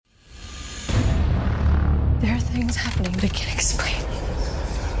There are things happening that can't explain.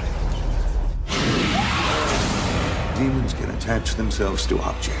 Demons can attach themselves to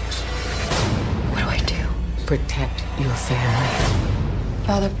objects. What do I do? Protect your family.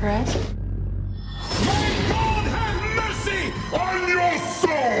 Father Perez? May God have mercy on your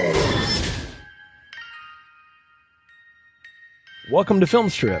soul! Welcome to Film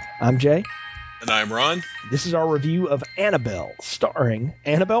Strip. I'm Jay. And I'm Ron. This is our review of Annabelle, starring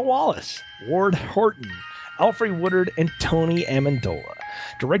Annabelle Wallis, Ward Horton, Alfre Woodard, and Tony Amendola.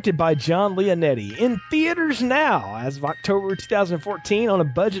 Directed by John Leonetti. In theaters now, as of October 2014, on a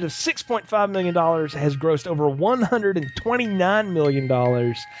budget of $6.5 million, has grossed over $129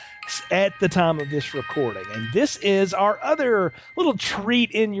 million at the time of this recording. And this is our other little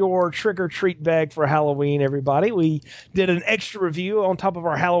treat in your trick-or-treat bag for Halloween, everybody. We did an extra review on top of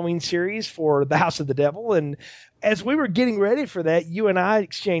our Halloween series for The House of the Devil, and as we were getting ready for that, you and I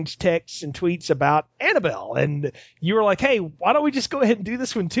exchanged texts and tweets about Annabelle, and you were like, hey, why don't we just go ahead and do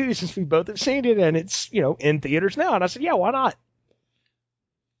this one too, since we both have seen it, and it's, in theaters now. And I said, yeah, why not?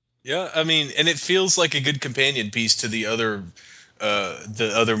 Yeah, I mean, and it feels like a good companion piece to the other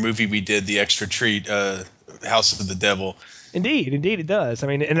movie we did, the extra treat, House of the Devil. Indeed it does. I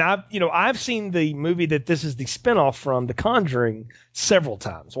mean, and I've seen the movie that this is the spinoff from, The Conjuring, several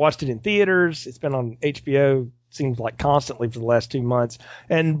times. Watched it in theaters. It's been on HBO, seems like constantly for the last 2 months.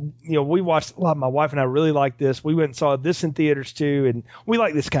 And, we watched a lot. My wife and I really like this. We went and saw this in theaters too, and we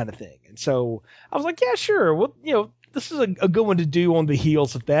like this kind of thing. And so I was like, yeah, sure. Well, this is a good one to do on the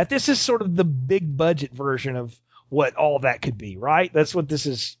heels of that. This is sort of the big budget version of what all that could be, right? That's what this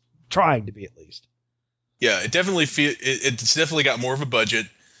is trying to be, at least. Yeah, it definitely it's definitely got more of a budget,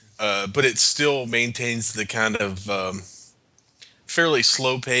 but it still maintains the kind of fairly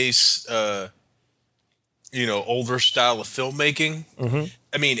slow pace, older style of filmmaking. Mm-hmm.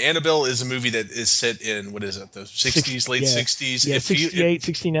 I mean, Annabelle is a movie that is set in, what is it, the 60s, late 60s? Yeah, 68,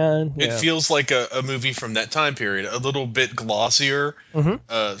 69. It feels like a movie from that time period, a little bit glossier,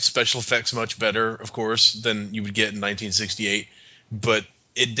 special effects much better, of course, than you would get in 1968, but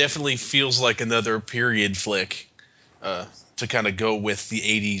it definitely feels like another period flick to kind of go with the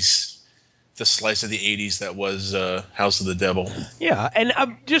 80s, the slice of the 80s that was House of the Devil. Yeah,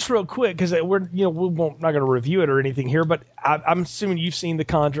 and just real quick, because we're not going to review it or anything here, but I'm assuming you've seen The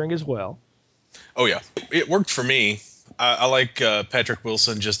Conjuring as well. Oh yeah, it worked for me. I like Patrick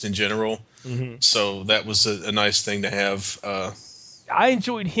Wilson just in general, so that was a nice thing to have. I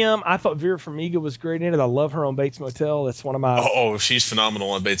enjoyed him. I thought Vera Farmiga was great in it. I love her on Bates Motel. That's one of my she's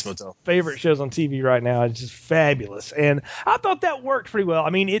phenomenal on Bates Motel. Favorite shows on TV right now. It's just fabulous. And I thought that worked pretty well. I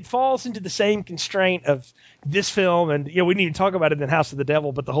mean, it falls into the same constraint of this film, and we didn't even talk about it in House of the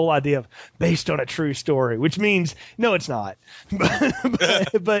Devil, but the whole idea of based on a true story, which means no, it's not.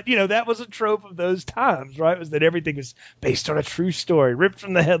 but that was a trope of those times, right? Was that everything was based on a true story, ripped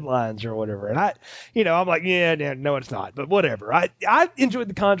from the headlines or whatever. And I'm like, yeah, no, it's not. But whatever. I enjoyed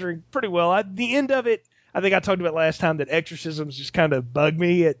The Conjuring pretty well. At the end of it, I think I talked about last time that exorcisms just kind of bug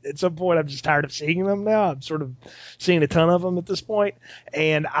me. At some point, I'm just tired of seeing them now. I'm sort of seeing a ton of them at this point.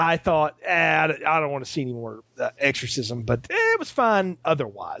 And I thought, I don't want to see any more exorcism, but it was fine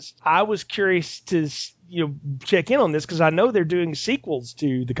otherwise. I was curious to check in on this because I know they're doing sequels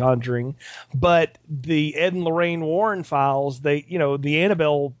to The Conjuring, but the Ed and Lorraine Warren files, the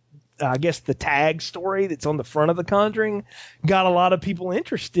Annabelle, I guess the tag story that's on the front of The Conjuring got a lot of people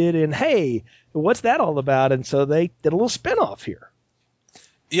interested in, hey, what's that all about? And so they did a little spinoff here.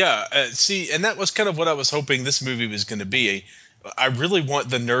 Yeah, and that was kind of what I was hoping this movie was going to be. I really want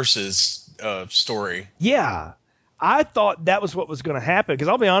the nurse's story. Yeah, I thought that was what was going to happen because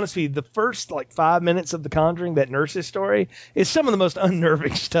I'll be honest with you, the first 5 minutes of The Conjuring, that nurse's story, is some of the most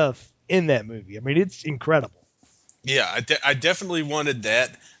unnerving stuff in that movie. I mean, it's incredible. Yeah, I definitely wanted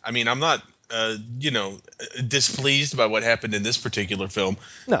that. I mean, I'm not, displeased by what happened in this particular film.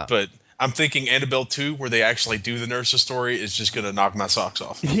 No. But I'm thinking Annabelle 2, where they actually do the nurse's story, is just going to knock my socks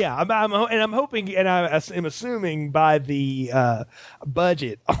off. Yeah, I'm hoping, and I am assuming by the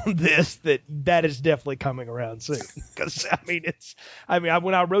budget on this that is definitely coming around soon. Because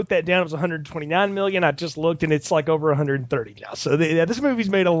when I wrote that down, it was 129 million. I just looked, and it's like over 130 now. So this movie's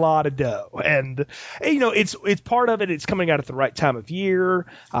made a lot of dough, and it's part of it. It's coming out at the right time of year.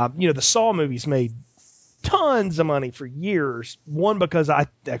 The Saw movies made tons of money for years. One, because I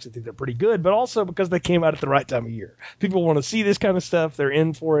actually think they're pretty good, but also because they came out at the right time of year. People want to see this kind of stuff. They're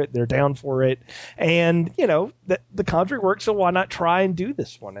in for it. They're down for it. And, the Conjuring works, so why not try and do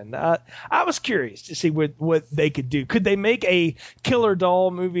this one? And I was curious to see what they could do. Could they make a killer doll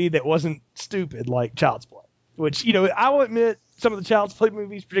movie that wasn't stupid like Child's Play? which, I will admit some of the Child's Play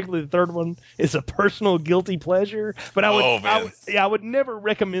movies, particularly the third one, is a personal guilty pleasure. But I would never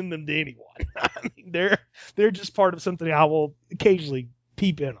recommend them to anyone. I mean, they're just part of something I will occasionally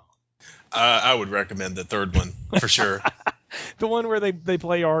peep in on. I would recommend the third one for sure. The one where they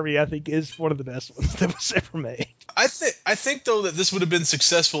play Army, I think, is one of the best ones that was ever made. I think though that this would have been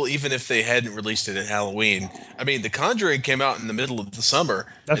successful even if they hadn't released it at Halloween. I mean, The Conjuring came out in the middle of the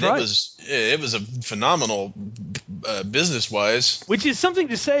summer. That's right. It was a phenomenal business wise. Which is something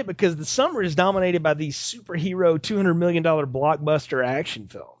to say because the summer is dominated by these superhero $200 million blockbuster action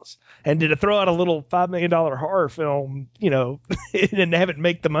films. And to throw out a little $5 million horror film, and have it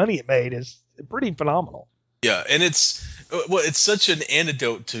make the money it made is pretty phenomenal. Yeah, and it's such an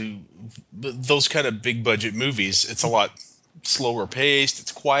antidote to those kind of big budget movies. It's a lot slower paced.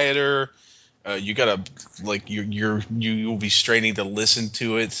 It's quieter. You gotta you'll be straining to listen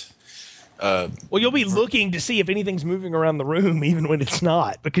to it. Well, you'll be looking to see if anything's moving around the room, even when it's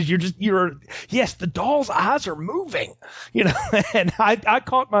not, because yes, the doll's eyes are moving, and I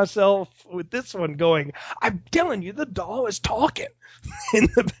caught myself with this one going, I'm telling you, the doll is talking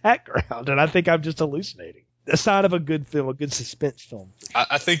in the background, and I think I'm just hallucinating. A sign of a good film, a good suspense film.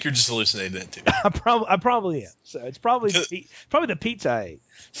 I think you're just hallucinating that too. I probably am. So it's probably the pizza I ate.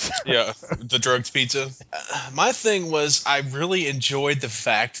 Yeah, the drugs pizza. My thing was I really enjoyed the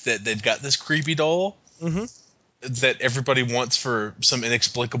fact that they've got this creepy doll that everybody wants for some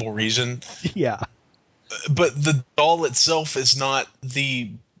inexplicable reason. Yeah. But the doll itself is not the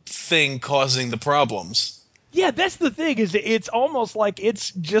thing causing the problems. Yeah, that's the thing, is it's almost like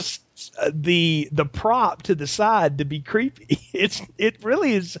it's just the prop to the side to be creepy. It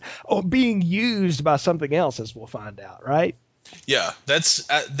really is being used by something else, as we'll find out, right? Yeah, that's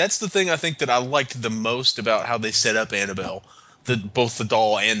the thing I think that I liked the most about how they set up Annabelle, both the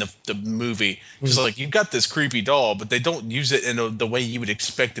doll and the movie. Just like, you've got this creepy doll, but they don't use it in the way you would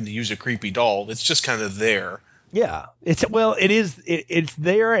expect them to use a creepy doll. It's just kind of there. Yeah, it's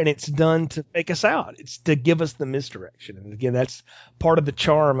there, and it's done to make us out. It's to give us the misdirection, and again, that's part of the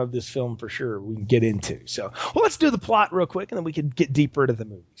charm of this film for sure. We can get into. So, well, let's do the plot real quick, and then we can get deeper into the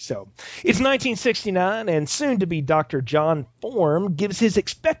movie. So, it's 1969, and soon-to-be Dr. John Form gives his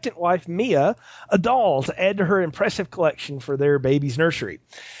expectant wife Mia a doll to add to her impressive collection for their baby's nursery.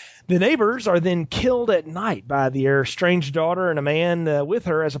 The neighbors are then killed at night by their estranged daughter and a man with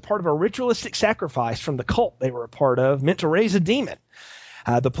her as a part of a ritualistic sacrifice from the cult they were a part of, meant to raise a demon.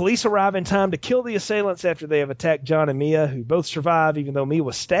 The police arrive in time to kill the assailants after they have attacked John and Mia, who both survive, even though Mia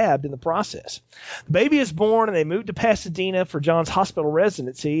was stabbed in the process. The baby is born, and they move to Pasadena for John's hospital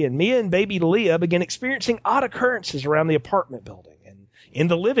residency, and Mia and baby Leah begin experiencing odd occurrences around the apartment building and in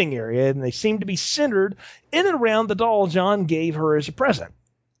the living area, and they seem to be centered in and around the doll John gave her as a present.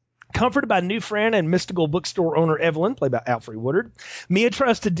 Comforted by a new friend and mystical bookstore owner Evelyn, played by Alfre Woodard, Mia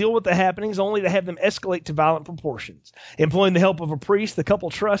tries to deal with the happenings only to have them escalate to violent proportions. Employing the help of a priest, the couple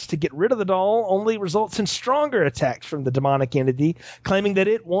trusts to get rid of the doll only results in stronger attacks from the demonic entity, claiming that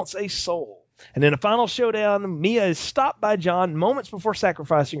it wants a soul. And in a final showdown, Mia is stopped by John moments before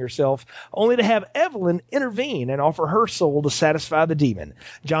sacrificing herself, only to have Evelyn intervene and offer her soul to satisfy the demon.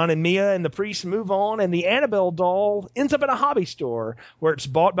 John and Mia and the priest move on, and the Annabelle doll ends up in a hobby store where it's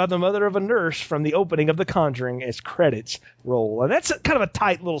bought by the mother of a nurse from the opening of The Conjuring as credits roll. And that's kind of a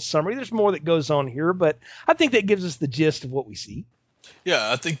tight little summary. There's more that goes on here, but I think that gives us the gist of what we see.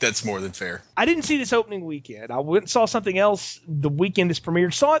 Yeah, I think that's more than fair. I didn't see this opening weekend. I went and saw something else the weekend this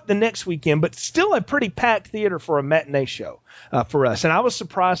premiered. Saw it the next weekend, but still a pretty packed theater for a matinee show for us. And I was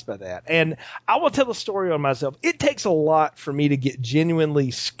surprised by that. And I will tell the story on myself. It takes a lot for me to get genuinely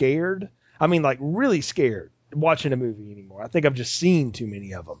scared. I mean, like really scared watching a movie anymore. I think I've just seen too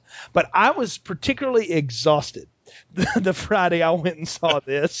many of them. But I was particularly exhausted the Friday I went and saw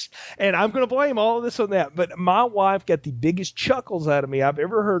this, and I'm going to blame all of this on that, but my wife got the biggest chuckles out of me I've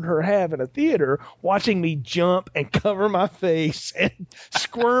ever heard her have in a theater, watching me jump and cover my face and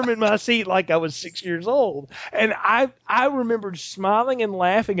squirm in my seat like I was 6 years old. And I remembered smiling and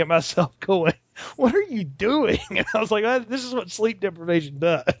laughing at myself going, what are you doing? And I was like, this is what sleep deprivation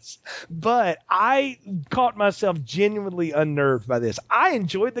does. But I caught myself genuinely unnerved by this. I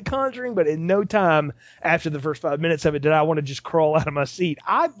enjoyed The Conjuring, but in no time after the first 5 minutes of it did I want to just crawl out of my seat.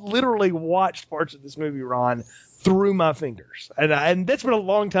 I literally watched parts of this movie, Ron, through my fingers. And that's been a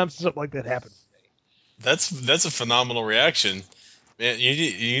long time since something like that happened to me. That's a phenomenal reaction. Man,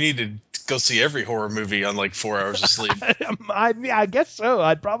 you need to go see every horror movie on like 4 hours of sleep. I guess so.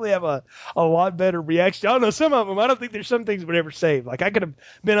 I'd probably have a lot better reaction. I don't know, some of them, I don't think there's some things would ever save. Like, I could have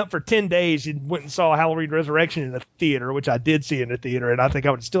been up for 10 days and went and saw Halloween Resurrection in the theater, which I did see in the theater, and I think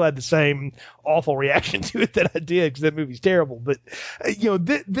I would have still had the same awful reaction to it that I did, because that movie's terrible. But,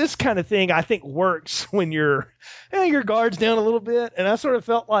 this kind of thing, I think, works when your guard's down a little bit, and I sort of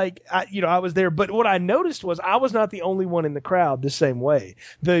felt like, I was there. But what I noticed was I was not the only one in the crowd the same way.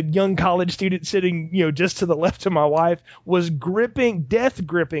 The young college student sitting, just to the left of my wife was death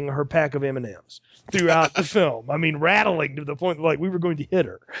gripping her pack of M&Ms throughout the film. I mean, rattling to the point that, like, we were going to hit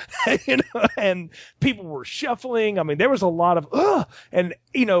her, and people were shuffling. I mean, there was a lot of, ugh. And,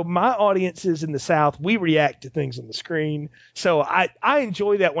 my audiences in the South, we react to things on the screen. So I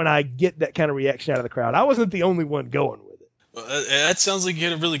enjoy that when I get that kind of reaction out of the crowd. I wasn't the only one going with it. Well, that sounds like you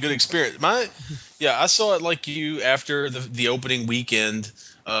had a really good experience. I saw it like you after the opening weekend,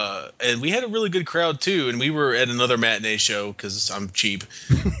 and we had a really good crowd too. And we were at another matinee show because I'm cheap.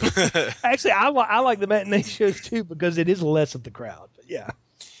 Actually, I like the matinee shows too because it is less of the crowd. But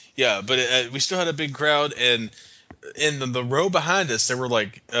yeah, but we still had a big crowd, and in the row behind us, there were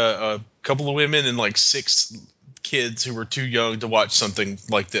like a couple of women and like 6 kids who were too young to watch something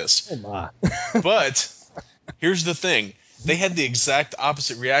like this. Oh my! But here's the thing. They had the exact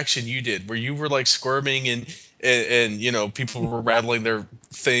opposite reaction you did, where you were like squirming and people were rattling their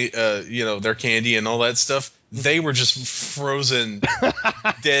their candy and all that stuff. They were just frozen,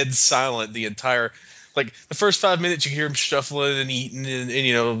 dead silent the entire. Like the first 5 minutes, you hear them shuffling and eating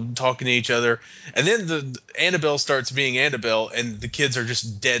and talking to each other, and then the Annabelle starts being Annabelle, and the kids are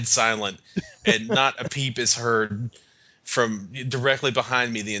just dead silent, and not a peep is heard from directly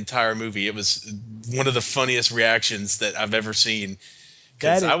behind me the entire movie. It was one of the funniest reactions that I've ever seen.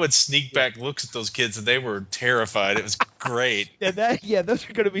 Because I would sneak back looks at those kids, and they were terrified. It was great. Those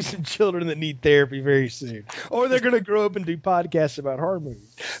are going to be some children that need therapy very soon, or they're going to grow up and do podcasts about horror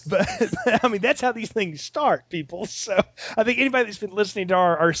movies. But I mean, that's how these things start, people. So I think anybody that's been listening to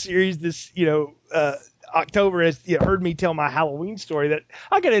our series this October has heard me tell my Halloween story that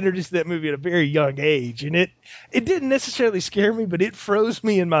I got introduced to that movie at a very young age, and it didn't necessarily scare me, but it froze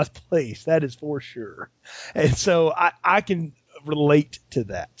me in my place. That is for sure. And so I can relate to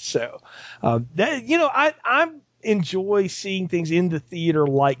that. So I enjoy seeing things in the theater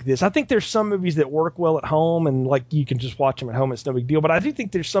like this. I think there's some movies that work well at home, and like you can just watch them at home. It's no big deal. But I do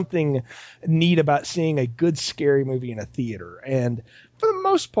think there's something neat about seeing a good scary movie in a theater. And for the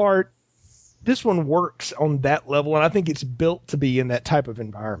most part, this one works on that level, and I think it's built to be in that type of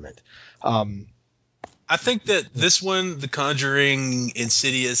environment. I think that this one, The Conjuring,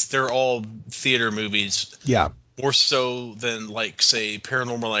 Insidious, they're all theater movies. Yeah. More so than, like, say,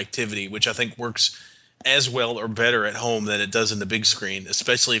 Paranormal Activity, which I think works as well or better at home than it does in the big screen,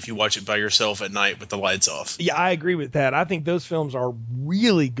 especially if you watch it by yourself at night with the lights off. Yeah, I agree with that. I think those films are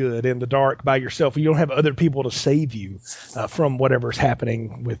really good in the dark by yourself. You don't have other people to save you from whatever's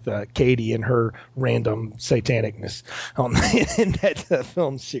happening with Katie and her random satanicness in that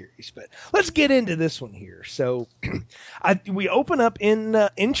film series. But let's get into this one here. So we open up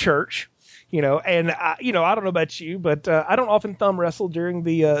in church. And I don't know about you, but I don't often thumb wrestle during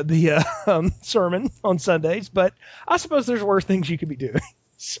the sermon on Sundays. But I suppose there's worse things you could be doing.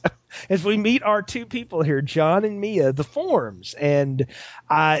 So, as we meet our 2 people here, John and Mia, the Forms, and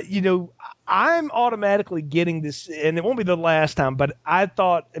I'm automatically getting this, and it won't be the last time. But I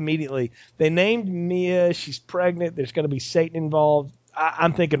thought immediately they named Mia. She's pregnant. There's going to be Satan involved.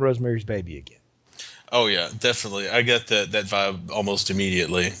 I'm thinking Rosemary's Baby again. Oh yeah, definitely. I get that vibe almost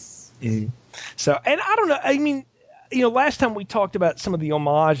immediately. Mm-hmm. So, and I don't know. I mean, last time we talked about some of the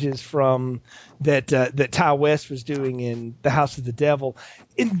homages from that Ty West was doing in The House of the Devil.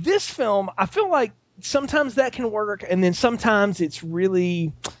 In this film, I feel like sometimes that can work, and then sometimes it's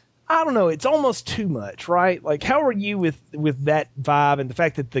really, I don't know, it's almost too much, right? Like, how are you with that vibe and the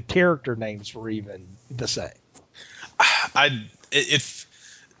fact that the character names were even the same?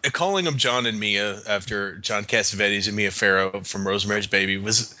 Calling them John and Mia after John Cassavetes and Mia Farrow from Rosemary's Baby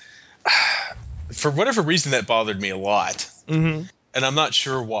was, for whatever reason, that bothered me a lot. Mm-hmm. And I'm not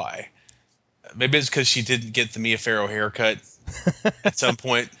sure why. Maybe it's because she didn't get the Mia Farrow haircut at some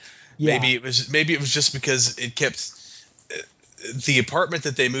point. Yeah. Maybe it was just because it kept the apartment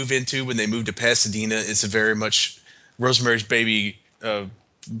that they move into when they move to Pasadena is a very much Rosemary's Baby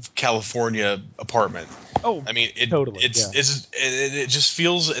California apartment. Oh, I mean, totally. It just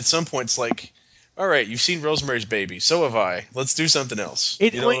feels at some points like, all right, you've seen Rosemary's Baby, so have I. Let's do something else. You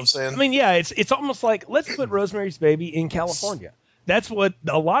know what I'm saying? I mean, yeah, it's almost like let's put Rosemary's Baby in California. That's what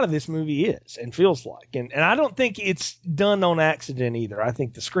a lot of this movie is and feels like. And I don't think it's done on accident either. I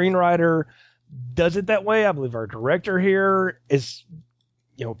think the screenwriter does it that way. I believe our director here is,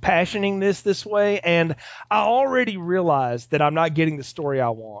 passioning this way. And I already realized that I'm not getting the story I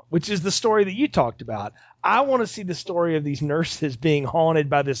want, which is the story that you talked about. I want to see the story of these nurses being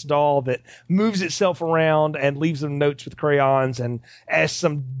haunted by this doll that moves itself around and leaves them notes with crayons and asks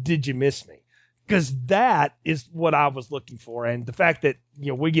them, "Did you miss me?" Because that is what I was looking for. And the fact that,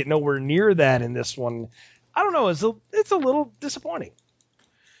 we get nowhere near that in this one, I don't know, it's a little disappointing.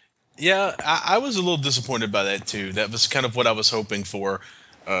 Yeah, I was a little disappointed by that too. That was kind of what I was hoping for,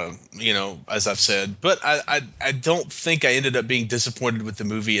 as I've said. But I don't think I ended up being disappointed with the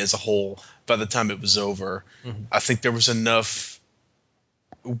movie as a whole by the time it was over. Mm-hmm. I think there was enough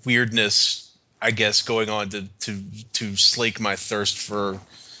weirdness, I guess, going on to slake my thirst for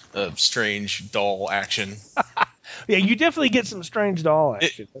strange doll action. Yeah, you definitely get some strange doll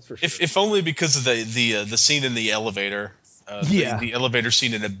action. That's for sure. If only because of the scene in the elevator. The elevator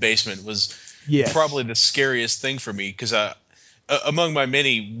scene in the basement was probably the scariest thing for me, because among my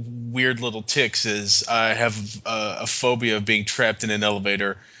many weird little tics is I have a phobia of being trapped in an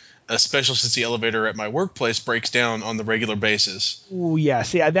elevator, especially since the elevator at my workplace breaks down on the regular basis. Oh yeah,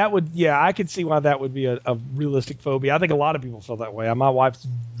 see I could see why that would be a realistic phobia. I think a lot of people feel that way. My wife's a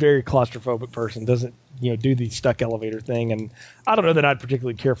very claustrophobic person, doesn't do the stuck elevator thing, and I don't know that I'd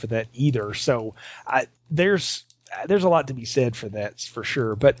particularly care for that either. So there's a lot to be said for that, for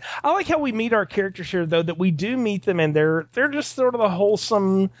sure. But I like how we meet our characters here, though, that we do meet them, and they're just sort of a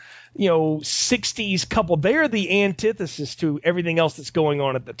wholesome, 60s couple. They're the antithesis to everything else that's going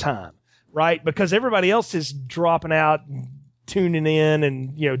on at the time, right? Because everybody else is dropping out, tuning in,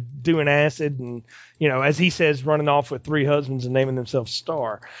 and, doing acid, and, as he says, running off with 3 husbands and naming themselves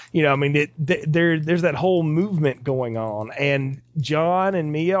Star. There's that whole movement going on, and John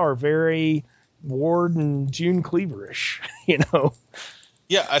and Mia are very Ward and June Cleaverish,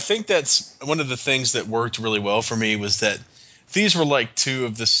 Yeah, I think that's one of the things that worked really well for me, was that these were like 2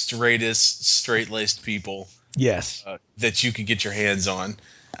 of the straightest, straight-laced people. Yes. That you could get your hands on.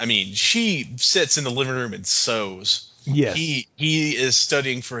 I mean, she sits in the living room and sews. Yes. He is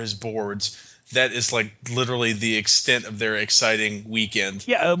studying for his boards. That is like literally the extent of their exciting weekend.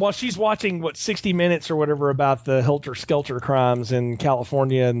 Yeah, while she's watching 60 Minutes or whatever about the Helter Skelter crimes in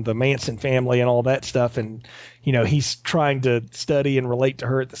California and the Manson family and all that stuff, and he's trying to study and relate to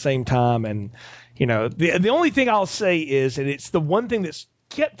her at the same time. And the only thing I'll say is, and it's the one thing that's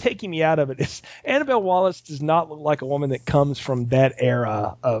kept taking me out of it, is Annabelle Wallis does not look like a woman that comes from that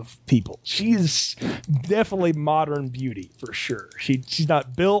era of people. She's definitely modern beauty for sure. She's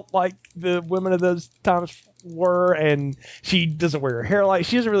not built like the women of those times were, and she doesn't wear her hair like,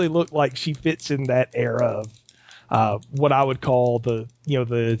 she doesn't really look like she fits in that era of what I would call the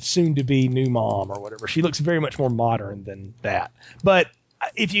soon to be new mom or whatever. She looks very much more modern than that. But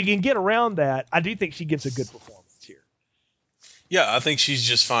if you can get around that, I do think she gives a good performance. Yeah, I think she's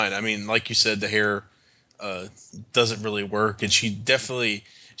just fine. I mean, like you said, the hair doesn't really work, and she's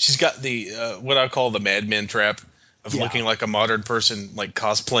got the what I call the Mad Men trap of looking like a modern person, like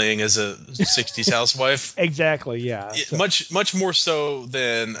cosplaying as a 60s housewife. Exactly, yeah. Much more so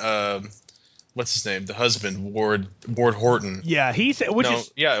than what's his name, the husband, Ward Horton. Yeah, is funny. Ward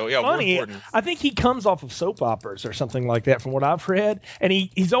Horton. I think he comes off of soap operas or something like that, from what I've read, and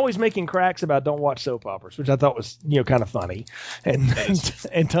he's always making cracks about don't watch soap operas, which I thought was kind of funny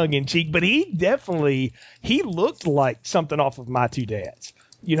and tongue in cheek. But he looked like something off of My Two Dads,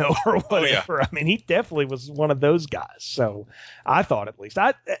 or whatever. Oh, yeah. I mean, he definitely was one of those guys. So I thought, at least,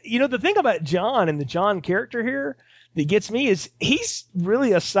 the thing about John and the John character here that gets me is he's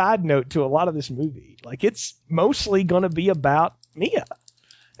really a side note to a lot of this movie. Like, it's mostly going to be about Mia.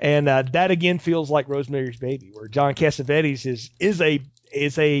 And that again feels like Rosemary's Baby, where John Cassavetes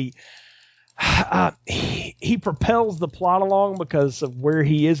he propels the plot along because of where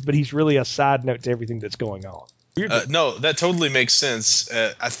he is, but he's really a side note to everything that's going on. No, that totally makes sense.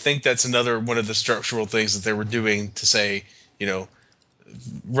 I think that's another one of the structural things that they were doing to say,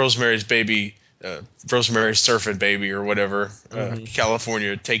 Rosemary's Baby, Rosemary's Surfing Baby, or whatever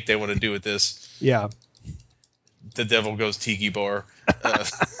California take they want to do with this. Yeah. The Devil Goes Tiki Bar.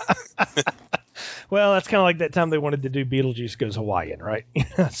 Well, that's kind of like that time they wanted to do Beetlejuice Goes Hawaiian, right?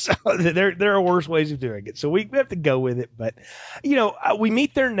 So there are worse ways of doing it. So we have to go with it. But, we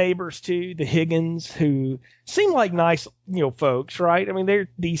meet their neighbors, too, the Higgins, who seem like nice, folks, right? I mean, they're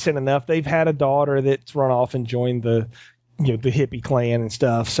decent enough. They've had a daughter that's run off and joined the hippie clan and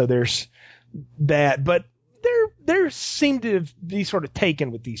stuff. So there's that. But they seem to be sort of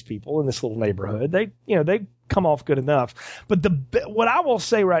taken with these people in this little neighborhood. They come off good enough. But what I will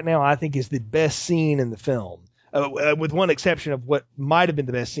say right now, I think is the best scene in the film, with one exception of what might have been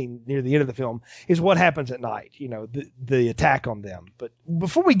the best scene near the end of the film, is what happens at night. The attack on them. But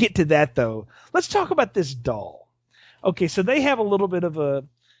before we get to that, though, let's talk about this doll. Okay, so they have a little bit of a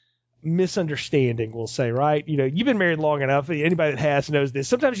misunderstanding, we'll say, right? You've been married long enough. Anybody that has knows this.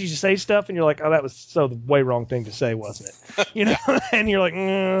 Sometimes you just say stuff and you're like, oh, that was the way wrong thing to say, wasn't it? And you're like,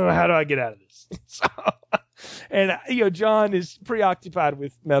 how do I get out of this? And John is preoccupied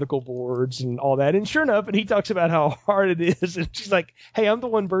with medical boards and all that. And sure enough, and he talks about how hard it is. And she's like, hey, I'm the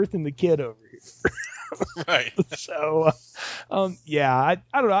one birthing the kid over here. Right. So, yeah, I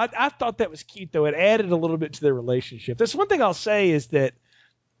don't know. I thought that was cute, though. It added a little bit to their relationship. That's one thing I'll say is that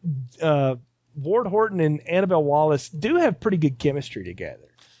Ward Horton and Annabelle Wallis do have pretty good chemistry together.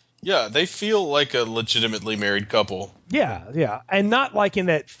 Yeah, they feel like a legitimately married couple. Yeah. And not like in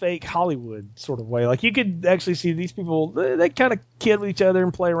that fake Hollywood sort of way. Like, you could actually see these people, they kind of kid with each other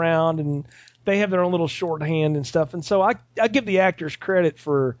and play around, and they have their own little shorthand and stuff. And so I give the actors credit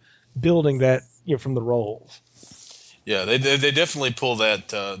for building that, from the roles. Yeah, they definitely pull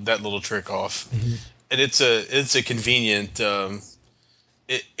that little trick off. Mm-hmm. And it's a convenient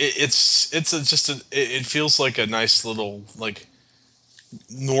it feels like a nice little, like,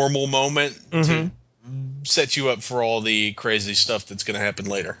 normal moment to set you up for all the crazy stuff that's going to happen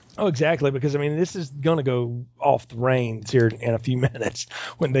later. Oh, exactly. Because this is going to go off the reins here in a few minutes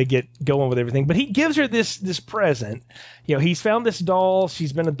when they get going with everything. But he gives her this present. He's found this doll.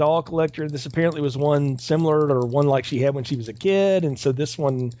 She's been a doll collector. This apparently was one similar or one like she had when she was a kid. And so this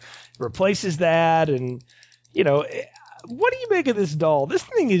one replaces that. And, what do you make of this doll? This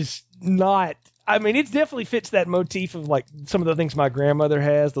thing is not, it definitely fits that motif of like some of the things my grandmother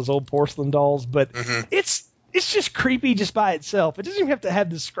has, those old porcelain dolls, but it's just creepy just by itself. It doesn't even have to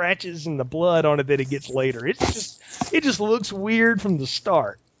have the scratches and the blood on it that it gets later. It just looks weird from the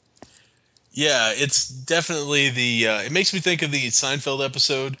start. Yeah, it's definitely it makes me think of the Seinfeld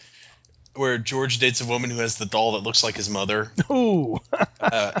episode where George dates a woman who has the doll that looks like his mother. Ooh.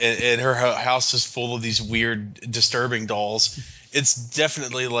 And her house is full of these weird, disturbing dolls. It's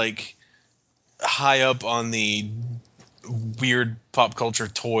definitely like high up on the weird pop culture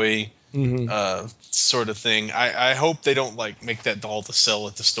toy sort of thing. I hope they don't like make that doll to sell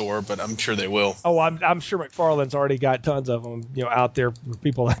at the store, but I'm sure they will. Oh, I'm sure McFarlane's already got tons of them, out there for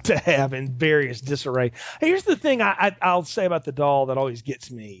people to have in various disarray. Hey, here's the thing I'll say about the doll that always gets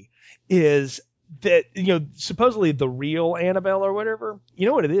me is that, supposedly the real Annabelle or whatever, you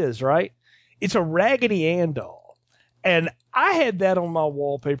know what it is, right? It's a Raggedy Ann doll. And I had that on my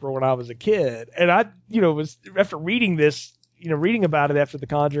wallpaper when I was a kid. And I, was after reading this, reading about it after The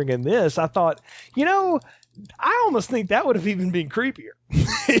Conjuring and this, I thought, I almost think that would have even been creepier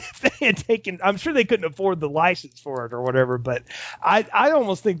if they had taken, I'm sure they couldn't afford the license for it or whatever, but I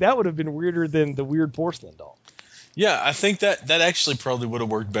almost think that would have been weirder than the weird porcelain doll. Yeah, I think that actually probably would have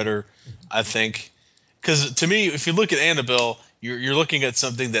worked better, I think. Because to me, if you look at Annabelle, you're looking at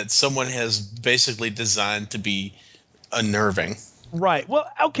something that someone has basically designed to be unnerving. Right.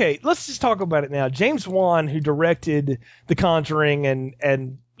 Well, okay, let's just talk about it now. James Wan, who directed The Conjuring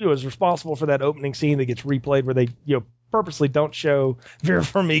and was responsible for that opening scene that gets replayed where they purposely don't show Vera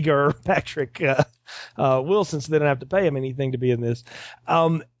Farmiga or Patrick Wilson so they don't have to pay him anything to be in this.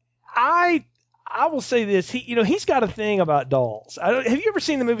 I will say this. He's got a thing about dolls. Have you ever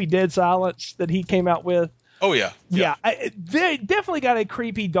seen the movie Dead Silence that he came out with? Oh, yeah. Yeah. They definitely got a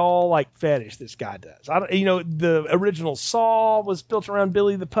creepy doll like fetish, this guy does. The original Saw was built around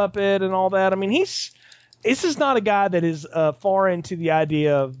Billy the Puppet and all that. This is not a guy that is far into the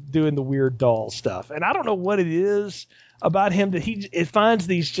idea of doing the weird doll stuff. And I don't know what it is about him that it finds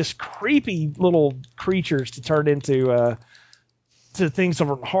these just creepy little creatures to turn into to things on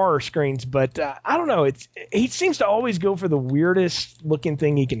horror screens, but I don't know. He seems to always go for the weirdest looking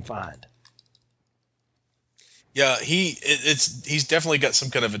thing he can find. Yeah, he's definitely got some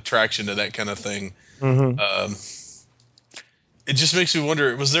kind of attraction to that kind of thing. Mm-hmm. It just makes me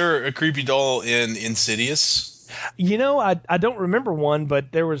wonder: was there a creepy doll in Insidious? I don't remember one,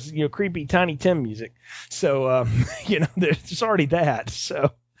 but there was creepy Tiny Tim music, so there's already that.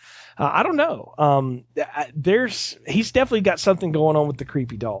 So. I don't know. He's definitely got something going on with the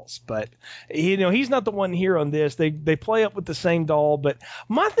creepy dolls, but he's not the one here on this. They play up with the same doll, but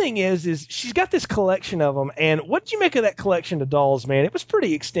my thing is she's got this collection of them. And what did you make of that collection of dolls, man? It was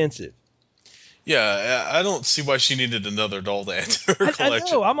pretty extensive. Yeah, I don't see why she needed another doll to add to her collection.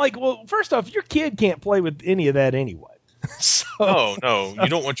 I know. I'm like, well, first off, your kid can't play with any of that anyway. So No, you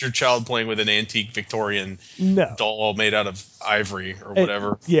don't want your child playing with an antique Victorian no. doll made out of ivory or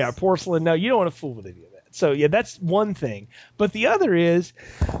whatever. Yeah, porcelain. No, you don't want to fool with any of that. So yeah, that's one thing. But the other is,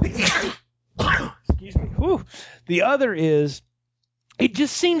 excuse me. Whew, the other is, it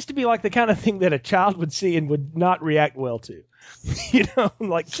just seems to be like the kind of thing that a child would see and would not react well to.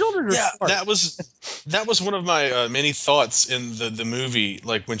 Like children are smart. that was one of my many thoughts in the movie.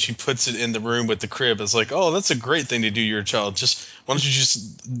 Like when she puts it in the room with the crib, it's like, oh, that's a great thing to do to your child. Just why don't you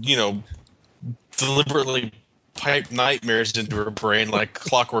just deliberately pipe nightmares into her brain like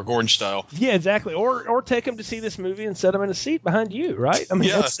Clockwork Orange style. Yeah, exactly. Or take them to see this movie and set them in a seat behind you, right? I mean,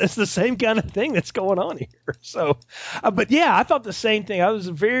 Yeah. that's the same kind of thing that's going on here. So, but yeah, I thought the same thing. I was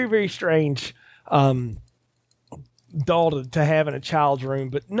a very, very strange doll to have in a child's room,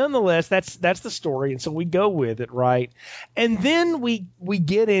 but nonetheless, that's the story, and so we go with it, right? And then we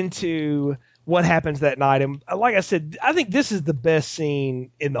get into what happens that night, and like I said, I think this is the best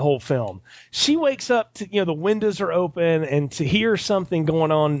scene in the whole film. She wakes up to, the windows are open, and to hear something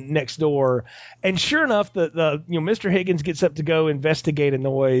going on next door, and sure enough, the Mr. Higgins gets up to go investigate a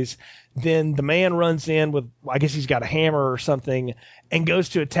noise. Then the man runs in with, I guess he's got a hammer or something, and goes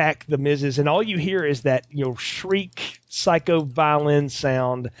to attack the Mrs. And all you hear is that, shriek, psycho violin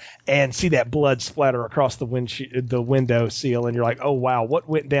sound, and see that blood splatter across the window sill. And you're like, oh, wow, what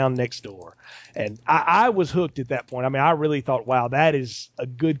went down next door? And I was hooked at that point. I mean, I really thought, wow, that is a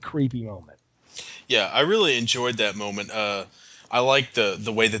good creepy moment. Yeah, I really enjoyed that moment. I liked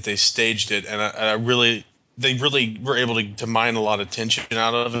the way that they staged it, and they really were able to mine a lot of tension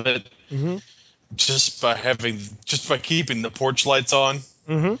out of it. Mm-hmm. Just by keeping the porch lights on,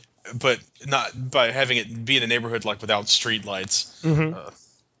 mm-hmm. but not by having it be in a neighborhood like without street lights.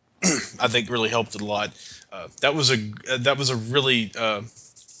 Mm-hmm. I think really helped it a lot. That was a really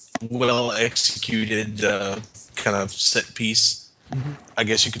well executed kind of set piece, mm-hmm. I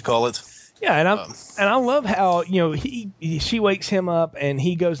guess you could call it. Yeah, and I love how she wakes him up and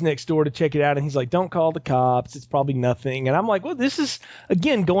he goes next door to check it out, and he's like, "Don't call the cops. It's probably nothing." And I'm like, "Well, this is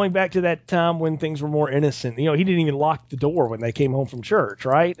again going back to that time when things were more innocent. He didn't even lock the door when they came home from church,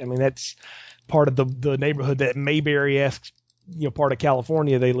 right? I mean, that's part of the neighborhood, that Mayberry-esque part of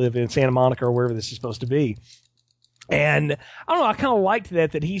California they live in, Santa Monica or wherever this is supposed to be." And I don't know, I kind of liked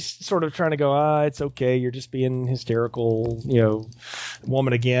that he's sort of trying to go, it's okay, you're just being hysterical,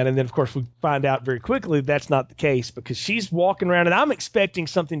 woman again. And then, of course, we find out very quickly that's not the case, because she's walking around, and I'm expecting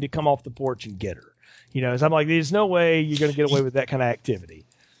something to come off the porch and get her. So I'm like, there's no way you're going to get away with that kind of activity.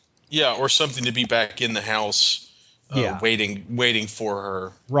 Yeah, or something to be back in the house, waiting for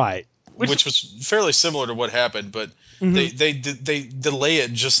her. Right. Which was fairly similar to what happened, but mm-hmm. they delay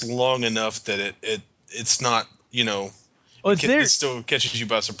it just long enough that it's not. It still catches you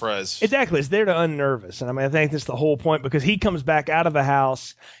by surprise. Exactly. It's there to unnerve us. And I mean, I think that's the whole point, because he comes back out of the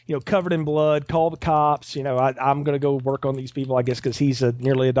house, covered in blood, call the cops. I'm going to go work on these people, I guess, because he's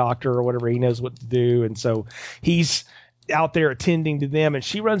nearly a doctor or whatever. He knows what to do. And so he's out there attending to them, and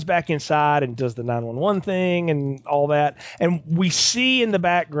she runs back inside and does the 911 thing and all that. And we see in the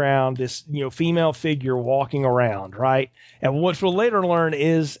background this, female figure walking around, right? And what we'll later learn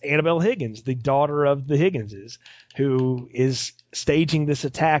is Annabelle Higgins, the daughter of the Higginses, who is staging this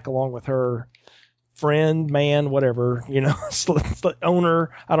attack along with her friend, man, whatever,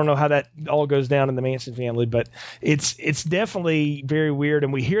 owner. I don't know how that all goes down in the Manson family, but it's definitely very weird.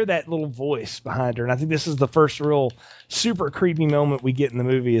 And we hear that little voice behind her. And I think this is the first real super creepy moment we get in the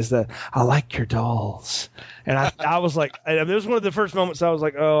movie, is that I like your dolls. And I was like, it was one of the first moments I was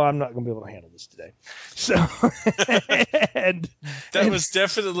like, oh, I'm not going to be able to handle this today. So, that was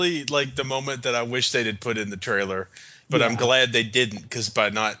definitely like the moment that I wish they had put in the trailer. But I'm glad they didn't, because by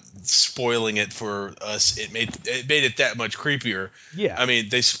not spoiling it for us, it made it that much creepier. Yeah. I mean,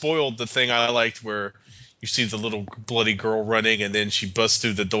 they spoiled the thing I liked, where you see the little bloody girl running, and then she busts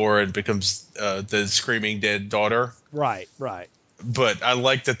through the door and becomes the screaming dead daughter. Right. But I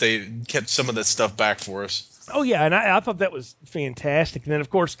like that they kept some of that stuff back for us. Oh, yeah, and I thought that was fantastic. And then, of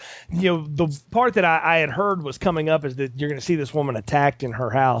course, the part that I had heard was coming up is that you're going to see this woman attacked in her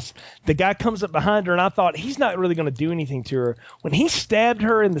house. The guy comes up behind her, and I thought, he's not really going to do anything to her. When he stabbed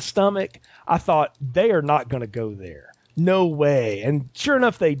her in the stomach, I thought, they are not going to go there. No way. And sure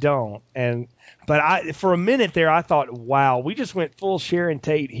enough, they don't. But for a minute there, I thought, wow, we just went full Sharon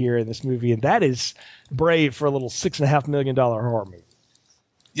Tate here in this movie, and that is brave for a little $6.5 million horror movie.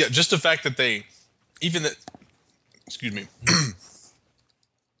 Yeah, just the fact that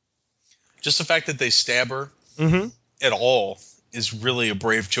just the fact that they stab her mm-hmm. at all is really a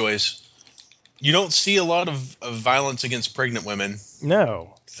brave choice. You don't see a lot of violence against pregnant women.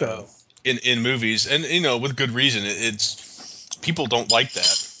 No. So in movies, and with good reason. It's people don't like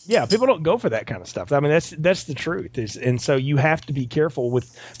that. Yeah, people don't go for that kind of stuff. I mean, that's the truth. And so you have to be careful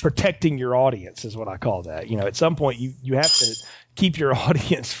with protecting your audience, is what I call that. At some point you have to keep your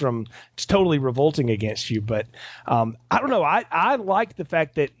audience from just totally revolting against you. But I don't know. I like the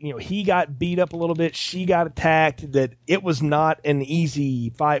fact that he got beat up a little bit, she got attacked. That it was not an easy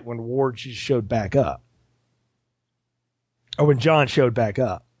fight when Ward just showed back up, or when John showed back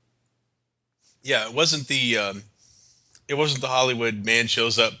up. Yeah, it wasn't the Hollywood man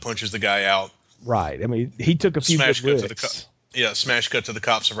shows up, punches the guy out. Right. I mean, he took a few smash good cut licks. smash cut to the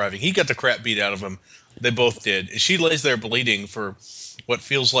cops arriving. He got the crap beat out of him. They both did. She lays there bleeding for what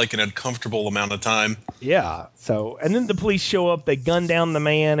feels like an uncomfortable amount of time. Yeah. So, and then the police show up, they gun down the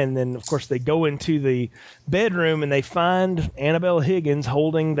man, and then of course they go into the bedroom and they find Annabelle Higgins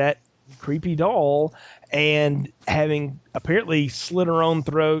holding that creepy doll and having apparently slit her own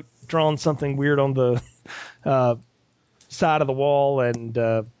throat, drawn something weird on the side of the wall,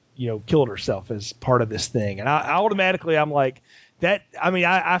 and killed herself as part of this thing. And I'm like that. I mean,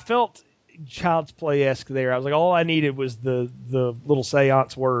 I felt Child's Play-esque there. I was like, all I needed was the little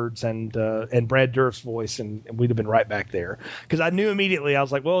seance words and Brad Dourif's voice, and we'd have been right back there, because I knew immediately. I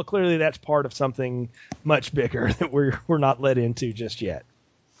was like, well, clearly that's part of something much bigger that we're not let into just yet.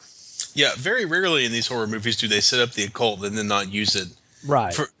 Yeah, very rarely in these horror movies do they set up the occult and then not use it.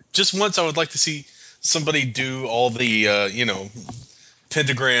 Right. For just once, I would like to see somebody do all the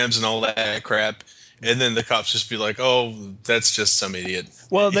pentagrams and all that crap, and then the cops just be like, "Oh, that's just some idiot."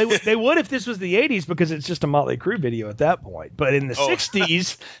 Well, they would if this was the 80s, because it's just a Motley Crue video at that point. But in the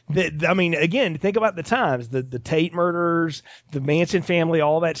 60s, again, think about the times, the Tate murders, the Manson family,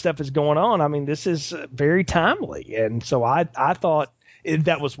 all that stuff is going on. I mean, this is very timely, and so I thought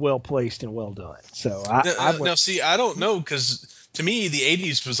that was well placed and well done. So now see, I don't know, because to me, the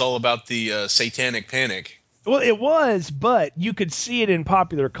 80s was all about the satanic panic. Well, it was, but you could see it in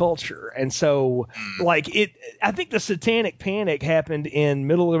popular culture. And so, I think the satanic panic happened in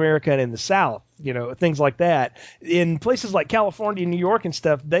Middle America and in the South, things like that. In places like California, New York and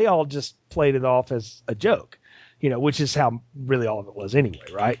stuff, they all just played it off as a joke, which is how really all of it was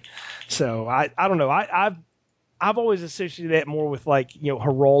anyway, right? So, I don't know. I've always associated that more with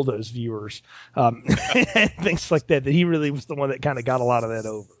Geraldo's viewers, things like that he really was the one that kind of got a lot of that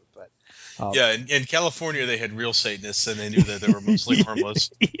over. Yeah, in California they had real Satanists, and they knew that they were mostly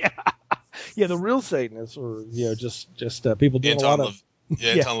harmless. Yeah, the real Satanists were just people doing a lot of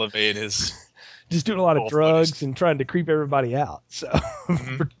Anton LaVey and his just doing a lot of drugs and trying to creep everybody out. So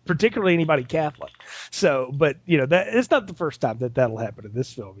particularly anybody Catholic. So, but that it's not the first time that'll happen in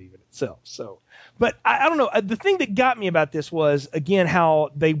this film even itself. So, but I don't know. The thing that got me about this was, again,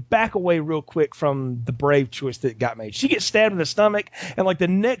 how they back away real quick from the brave choice that got made. She gets stabbed in the stomach, and the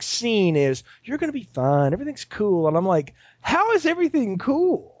next scene is, you're going to be fine. Everything's cool. And I'm like, how is everything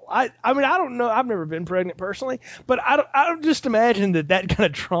cool? I mean, I don't know. I've never been pregnant personally, but I don't just imagine that kind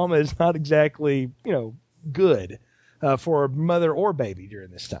of trauma is not exactly, good for a mother or baby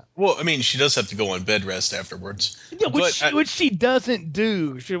during this time. Well, I mean, she does have to go on bed rest afterwards. Yeah, which she doesn't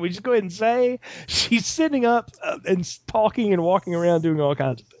do. Should we just go ahead and say she's sitting up and talking and walking around doing all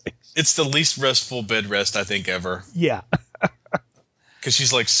kinds of things? It's the least restful bed rest I think ever. Yeah. Because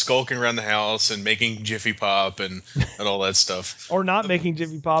she's skulking around the house and making Jiffy Pop and all that stuff. Or not making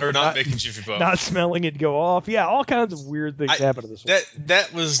Jiffy Pop. Or not making Jiffy Pop. Not smelling it go off. Yeah, all kinds of weird things happen to this one.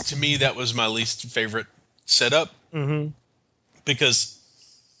 That was, to me, that was my least favorite setup. Mm-hmm. Because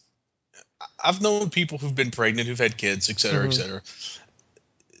I've known people who've been pregnant, who've had kids, et cetera, et cetera.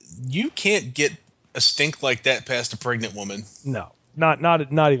 You can't get a stink like that past a pregnant woman. No, not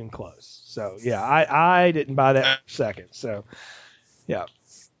even close. So, yeah, I didn't buy that for a second. So, yeah.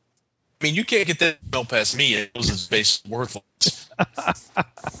 I mean, you can't get that smell past me. It was basically worthless.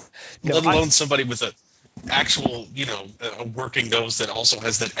 Let alone somebody with a actual, a working nose that also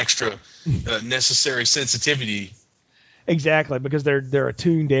has that extra necessary sensitivity. Exactly, because they're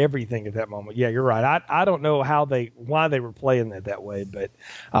attuned to everything at that moment. Yeah, you're right. I don't know why they were playing that way, but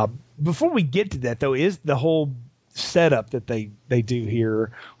before we get to that though, is the whole setup that they do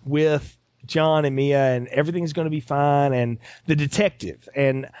here with John and Mia, and everything's going to be fine, and the detective.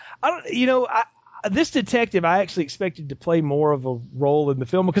 And this detective I actually expected to play more of a role in the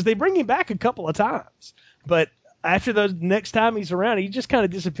film, because they bring him back a couple of times, but after the next time he's around, he just kind of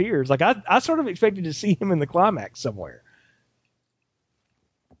disappears. I sort of expected to see him in the climax somewhere.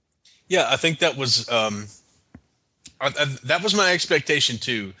 Yeah, I think that was that was my expectation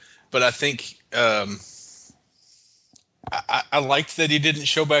too. But I think I liked that he didn't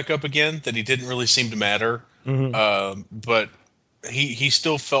show back up again. That he didn't really seem to matter. Mm-hmm. But he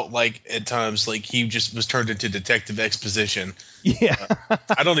still felt like at times like he just was turned into Detective Exposition. Yeah.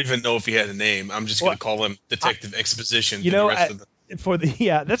 I don't even know if he had a name. I'm just going to call him Detective Exposition.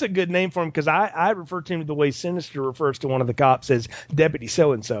 That's a good name for him, because I refer to him the way Sinister refers to one of the cops as Deputy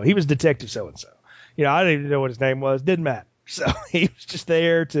So-and-so. He was Detective So-and-so. I didn't even know what his name was. Didn't matter. So he was just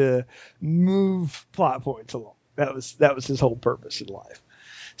there to move plot points along. That was his whole purpose in life.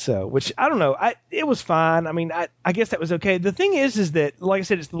 So, which I don't know. It was fine. I mean, I guess that was okay. The thing is that, like I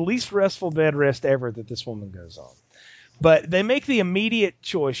said, it's the least restful bed rest ever that this woman goes on. But they make the immediate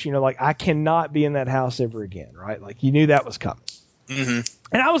choice, like, I cannot be in that house ever again, right? Like, you knew that was coming. Mm-hmm.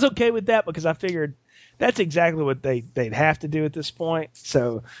 And I was okay with that, because I figured that's exactly what they'd have to do at this point.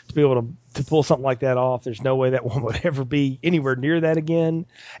 So to be able to pull something like that off, there's no way that one would ever be anywhere near that again.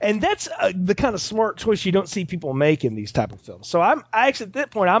 And that's the kind of smart choice you don't see people make in these type of films. So I actually, at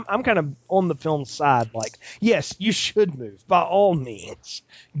that point, I'm kind of on the film side. Like, yes, you should move, by all means.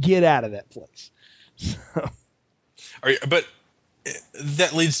 Get out of that place. But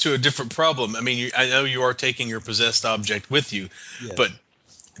that leads to a different problem. I mean, I know you are taking your possessed object with you, yes. But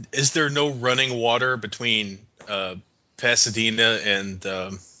is there no running water between Pasadena and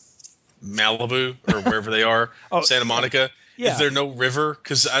Malibu, or wherever they are, Santa Monica? Yeah. Is there no river?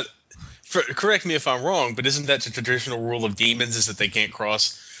 Because correct me if I'm wrong, but isn't that the traditional rule of demons, is that they can't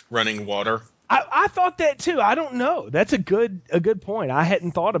cross running water? I thought that too. I don't know. That's a good point. I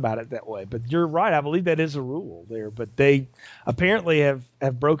hadn't thought about it that way, but you're right. I believe that is a rule there, but they apparently have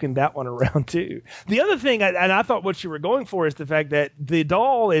broken that one around too. The other thing, and I thought what you were going for, is the fact that the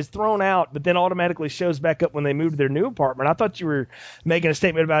doll is thrown out, but then automatically shows back up when they move to their new apartment. I thought you were making a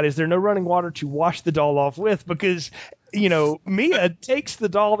statement about, is there no running water to wash the doll off with? Because Mia takes the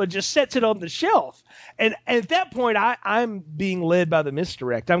doll and just sets it on the shelf. And at that point, I'm being led by the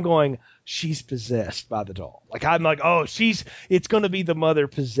misdirect. I'm going, she's possessed by the doll. Like, I'm like, it's going to be the mother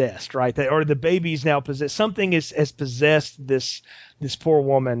possessed, right? Or the baby's now possessed. Something has possessed this poor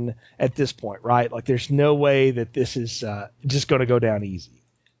woman at this point, right? Like, there's no way that this is just going to go down easy.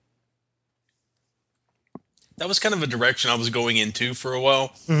 That was kind of a direction I was going into for a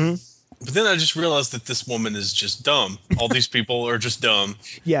while. Mm-hmm. But then I just realized that this woman is just dumb. All these people are just dumb.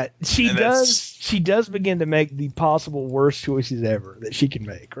 Yeah, she does begin to make the possible worst choices ever that she can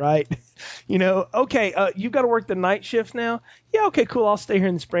make, right? Okay, you've got to work the night shift now? Yeah, okay, cool. I'll stay here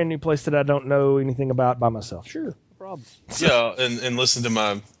in this brand new place that I don't know anything about by myself. Sure, no problem. Yeah, and listen to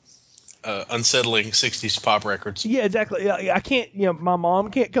my unsettling 60s pop records. Yeah, exactly. I can't, my mom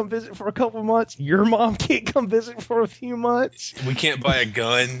can't come visit for a couple of months. Your mom can't come visit for a few months. We can't buy a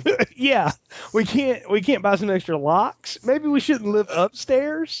gun. Yeah, we can't buy some extra locks. Maybe we shouldn't live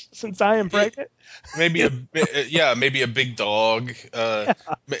upstairs since I am pregnant. Maybe maybe a big dog.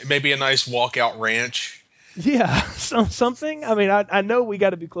 Maybe a nice walkout ranch. Yeah, something. I mean, I know we got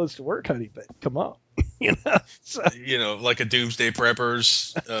to be close to work, honey, but come on. Like a Doomsday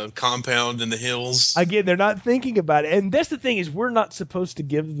Preppers compound in the hills. Again, they're not thinking about it. And that's the thing, is we're not supposed to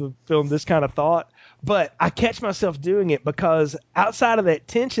give the film this kind of thought, but I catch myself doing it, because outside of that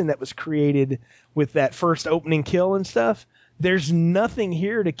tension that was created with that first opening kill and stuff, there's nothing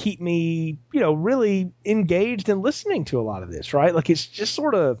here to keep me, really engaged and listening to a lot of this, right? Like, it's just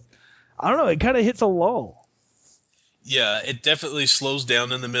sort of, I don't know, it kind of hits a lull. Yeah, it definitely slows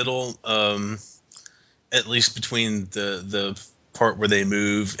down in the middle. At least between the part where they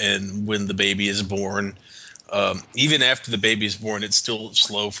move and when the baby is born. Even after the baby is born, it's still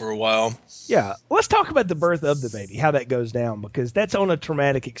slow for a while. Yeah. Let's talk about the birth of the baby, how that goes down, because that's on a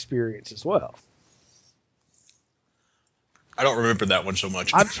traumatic experience as well. I don't remember that one so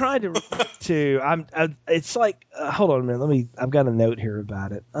much. I'm trying to it's like, hold on a minute. I've got a note here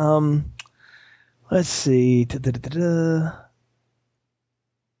about it. Let's see.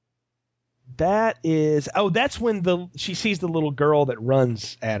 That's when she sees the little girl that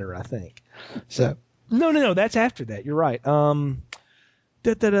runs at her, I think. So no, that's after that. You're right.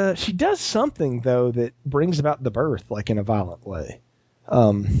 She does something though that brings about the birth, like in a violent way.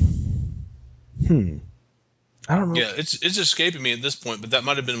 I don't know. Yeah, it's escaping me at this point, but that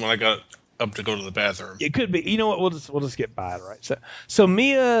might have been when I got up to go to the bathroom. It could be. You know what? We'll just get by it, right? So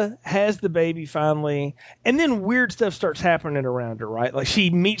Mia has the baby finally, and then weird stuff starts happening around her, right? Like, she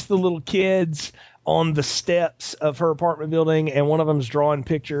meets the little kids on the steps of her apartment building, and one of them's drawing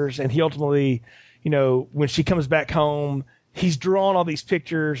pictures, and he ultimately, when she comes back home, he's drawn all these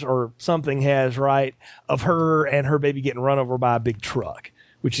pictures, or something has, right, of her and her baby getting run over by a big truck,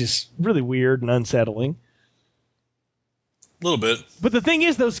 which is really weird and unsettling. A little bit. But the thing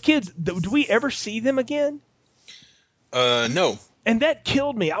is, those kids, do we ever see them again? No. And that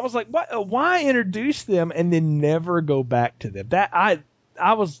killed me. I was like, what? Why introduce them and then never go back to them? That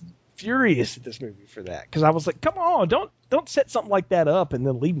I was furious at this movie for that, because I was like, come on, don't set something like that up and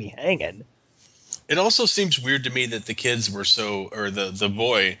then leave me hanging. It also seems weird to me that the kids were the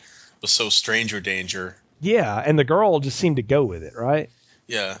boy was so stranger danger. Yeah, and the girl just seemed to go with it, right?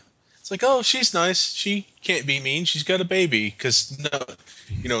 Yeah. It's like, oh, she's nice. She can't be mean. She's got a baby. Because,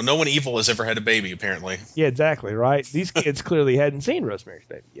 no one evil has ever had a baby, apparently. Yeah, exactly, right? These kids clearly hadn't seen Rosemary's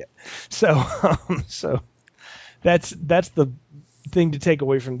Baby yet. So that's the thing to take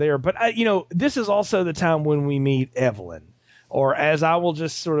away from there. But, this is also the time when we meet Evelyn. Or, as I will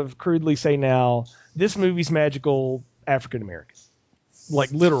just sort of crudely say now, this movie's magical African-American.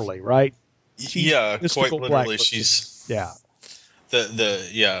 Like, literally, right? Quite literally. She's... Yeah.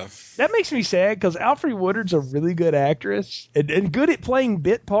 Yeah. That makes me sad, because Alfre Woodard's a really good actress and good at playing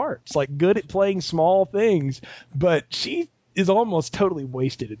bit parts, like good at playing small things, but she is almost totally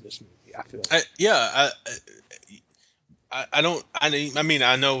wasted in this movie, I feel. I know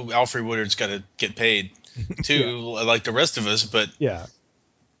Alfre Woodard's got to get paid too, like the rest of us, but yeah,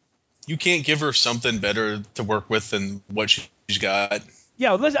 you can't give her something better to work with than what she's got.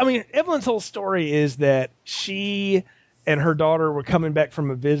 Yeah, Evelyn's whole story is that she and her daughter were coming back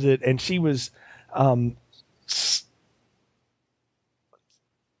from a visit, and she was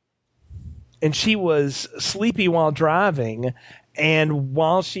sleepy while driving, and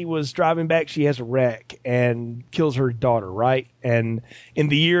while she was driving back, she has a wreck and kills her daughter, right? And in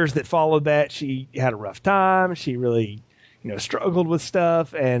the years that followed that, she had a rough time. She really, struggled with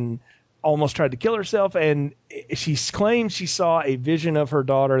stuff and almost tried to kill herself, and she claims she saw a vision of her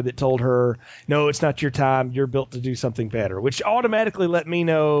daughter that told her, no, it's not your time, you're built to do something better, which automatically let me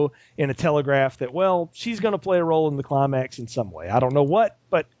know in a telegraph that, well, she's going to play a role in the climax in some way. I don't know what,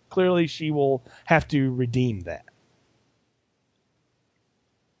 but clearly she will have to redeem that.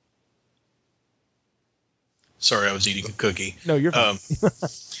 Sorry, I was eating a cookie. No, you're fine.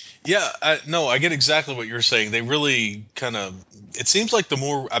 Yeah, I get exactly what you're saying. They really kind of. It seems like the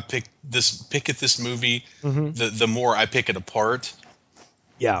more I pick at this movie, the more I pick it apart.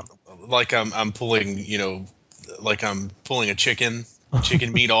 Yeah, like I'm pulling, I'm pulling a chicken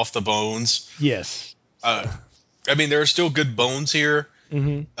meat off the bones. Yes. There are still good bones here,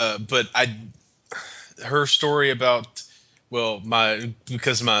 but her story about. Well,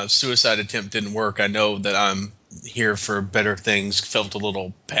 because my suicide attempt didn't work, I know that I'm here for better things felt a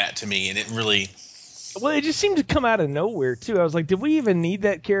little pat to me, and it really... Well, it just seemed to come out of nowhere, too. I was like, did we even need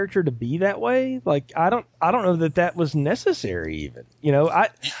that character to be that way? Like, I don't know that was necessary, even.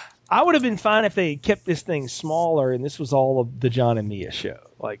 I would have been fine if they kept this thing smaller and this was all of the John and Mia show.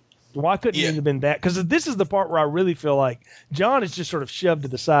 Like, why couldn't it have been that? Because this is the part where I really feel like John is just sort of shoved to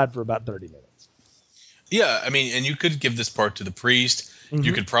the side for about 30 minutes. Yeah, and you could give this part to the priest.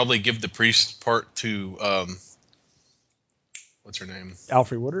 You could probably give the priest part to what's her name?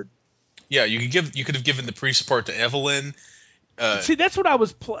 Alfre Woodard. Yeah, you could have given the priest part to Evelyn. See, that's what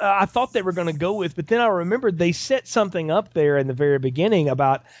I thought they were going to go with, but then I remembered they set something up there in the very beginning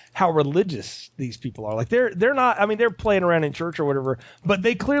about how religious these people are. Like they're not. They're playing around in church or whatever, but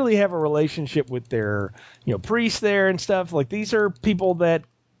they clearly have a relationship with their priests there and stuff. Like these are people that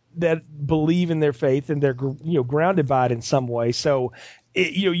believe in their faith and they're grounded by it in some way. So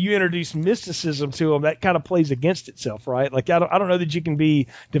you introduce mysticism to them, that kind of plays against itself, right? Like I don't know that you can be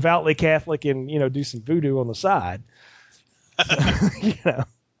devoutly Catholic and do some voodoo on the side.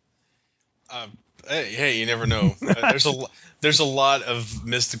 Hey, you never know. There's a lot of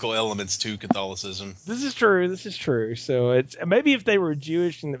mystical elements to Catholicism. This is true. So it's maybe if they were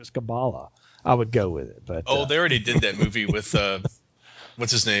Jewish and it was Kabbalah, I would go with it. But they already did that movie with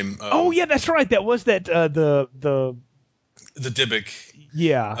what's his name? Oh yeah, that's right. That was that the Dybbuk.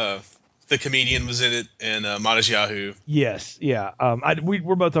 Yeah. The comedian was in it, and Matisyahu. Yes, yeah.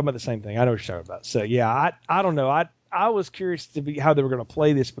 We're both talking about the same thing. I know what you're talking about. So yeah, I don't know. I was curious to be how they were going to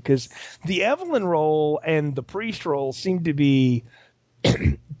play this, because the Evelyn role and the priest role seemed to be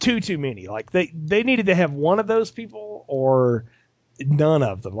too many. Like they needed to have one of those people or none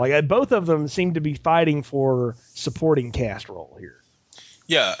of them. Like both of them seemed to be fighting for supporting cast role here.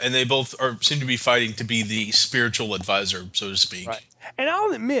 Yeah, and they both seem to be fighting to be the spiritual advisor, so to speak. Right. And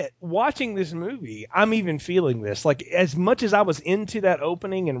I'll admit, watching this movie, I'm even feeling this. Like, as much as I was into that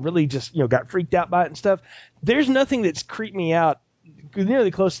opening and really just, got freaked out by it and stuff, there's nothing that's creeped me out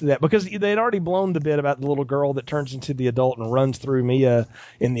nearly close to that, because they'd already blown the bit about the little girl that turns into the adult and runs through Mia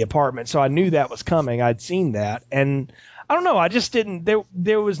in the apartment. So I knew that was coming. I'd seen that. And I don't know. I just didn't.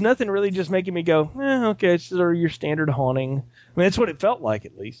 There was nothing really just making me go, okay, it's sort of your standard haunting. That's what it felt like,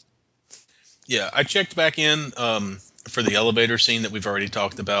 at least. Yeah, I checked back in for the elevator scene that we've already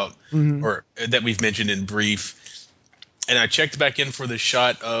talked about, or that we've mentioned in brief. And I checked back in for the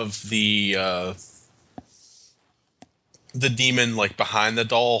shot of the demon like behind the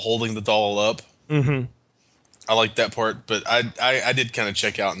doll, holding the doll up. Mm-hmm. I like that part, but I did kind of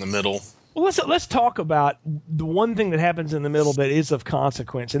check out in the middle. Well, let's talk about the one thing that happens in the middle that is of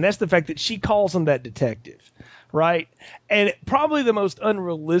consequence, and that's the fact that she calls him that detective, right? And probably the most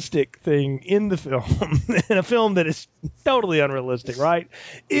unrealistic thing in the film, in a film that is totally unrealistic, right,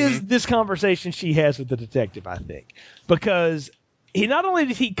 is this conversation she has with the detective, I think. Because not only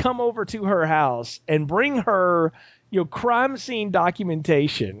did he come over to her house and bring her crime scene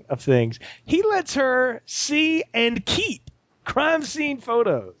documentation of things, he lets her see and keep crime scene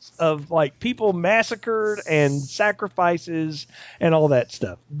photos of like people massacred and sacrifices and all that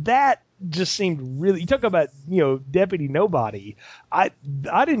stuff. That just seemed really, you talk about, Deputy Nobody. I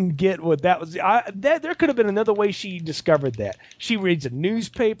didn't get what that was. There could have been another way she discovered that. She reads a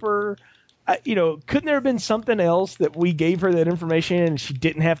newspaper. Couldn't there have been something else that we gave her that information and she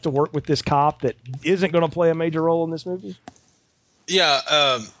didn't have to work with this cop that isn't going to play a major role in this movie?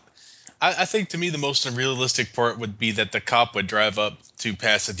 Yeah. I think to me the most unrealistic part would be that the cop would drive up to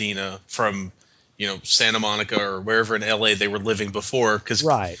Pasadena from, Santa Monica or wherever in LA they were living before. Because,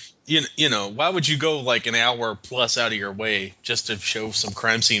 right. Why would you go like an hour plus out of your way just to show some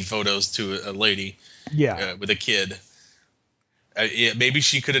crime scene photos to a lady? Yeah. With a kid. Maybe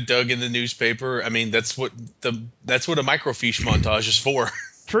she could have dug in the newspaper. I mean, that's what a microfiche montage is for.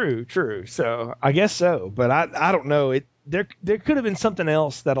 True. So I guess so, but I don't know. There could have been something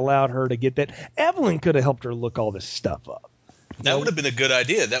else that allowed her to get that. Evelyn could have helped her look all this stuff up. That would have been a good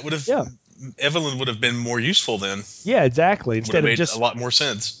idea. That would have. Yeah. Evelyn would have been more useful then. Yeah, exactly. Instead of just a lot more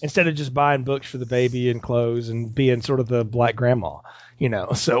sense. Instead of just buying books for the baby and clothes and being sort of the black grandma,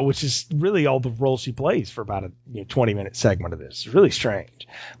 so which is really all the role she plays for about a 20-minute segment of this. It's really strange.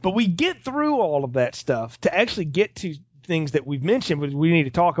 But we get through all of that stuff to actually get to things that we've mentioned, but we need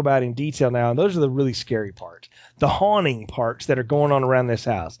to talk about in detail now, and those are the really scary parts, the haunting parts that are going on around this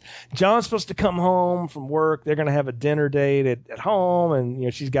house. John's supposed to come home from work. They're going to have a dinner date at home,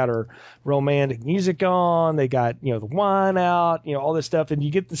 and she's got her romantic music on. They got the wine out, all this stuff, and you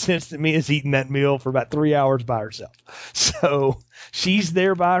get the sense that Mia's eating that meal for about 3 hours by herself. So she's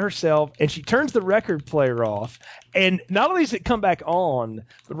there by herself, and she turns the record player off. And not only does it come back on,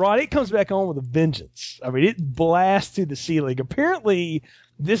 but Rod, it comes back on with a vengeance. I mean, it blasts to the ceiling. Apparently,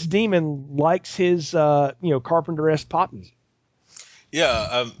 this demon likes his, Carpenter-esque pop music.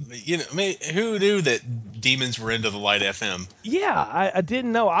 Yeah, who knew that demons were into the Light FM? Yeah, I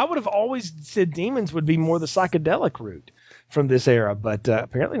didn't know. I would have always said demons would be more the psychedelic route from this era, but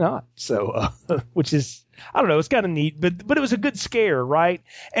apparently not. So, which is, I don't know, it's kind of neat, but it was a good scare, right?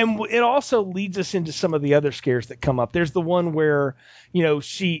 And it also leads us into some of the other scares that come up. There's the one where,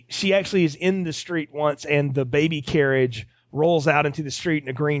 she actually is in the street once, and the baby carriage rolls out into the street, and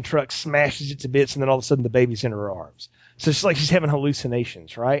a green truck smashes it to bits, and then all of a sudden the baby's in her arms. So it's like she's having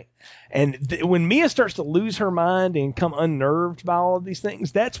hallucinations, right? And when Mia starts to lose her mind and come unnerved by all of these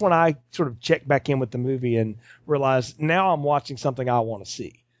things, that's when I sort of check back in with the movie and realize now I'm watching something I want to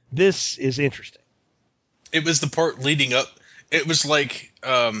see. This is interesting. It was the part leading up. It was like,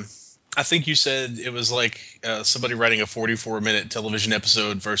 I think you said it was like somebody writing a 44-minute television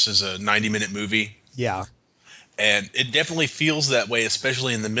episode versus a 90-minute movie. Yeah. And it definitely feels that way,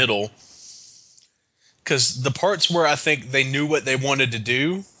 especially in the middle. Because the parts where I think they knew what they wanted to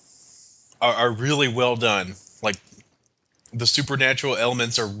do are really well done. Like, the supernatural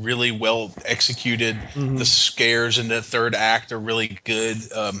elements are really well executed. Mm-hmm. The scares in the third act are really good.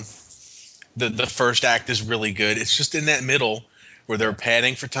 The first act is really good. It's just in that middle where they're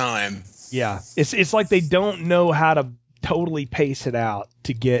padding for time. Yeah. It's like they don't know how to totally pace it out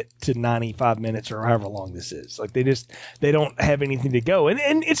to get to 95 minutes or however long this is. Like they don't have anything to go.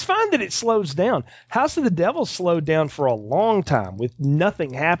 And it's fine that it slows down. House of the Devil slowed down for a long time with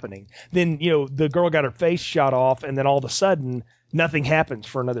nothing happening. Then, the girl got her face shot off, and then all of a sudden nothing happens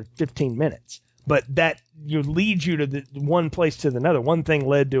for another 15 minutes. But that leads you to the one place to another. One thing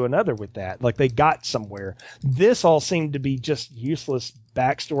led to another with that. Like they got somewhere. This all seemed to be just useless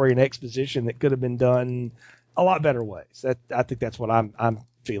backstory and exposition that could have been done a lot better ways. I think that's what I'm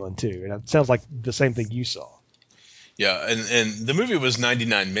feeling too. And it sounds like the same thing you saw. Yeah, and the movie was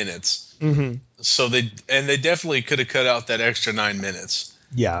 99 minutes. Mm-hmm. So they definitely could have cut out that extra 9 minutes.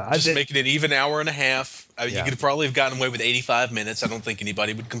 Yeah, just making it even hour and a half. You could probably have gotten away with 85 minutes. I don't think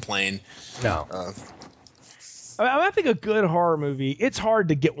anybody would complain. No. I think a good horror movie, it's hard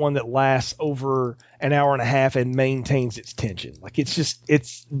to get one that lasts over an hour and a half and maintains its tension. Like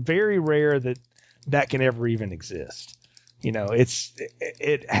it's very rare that that can ever even exist.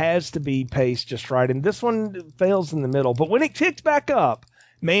 It has to be paced just right, and this one fails in the middle. But when it picks back up,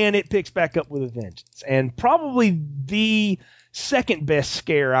 man, it picks back up with a vengeance. And probably the second best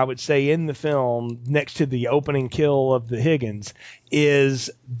scare, I would say, in the film, next to the opening kill of the Higgins,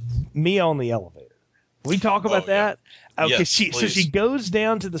 is Mia on the elevator. We talk about that? Okay, yes, so she goes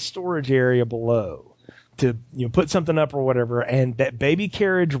down to the storage area below to put something up or whatever, and that baby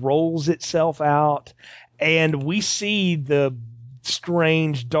carriage rolls itself out, and we see the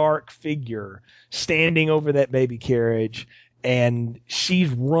strange dark figure standing over that baby carriage, and she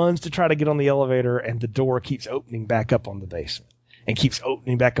runs to try to get on the elevator, and the door keeps opening back up on the basement and keeps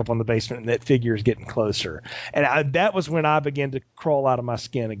opening back up on the basement, and that figure is getting closer. And that was when I began to crawl out of my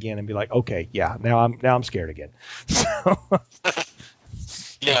skin again and be like, okay, yeah, now I'm scared again. So.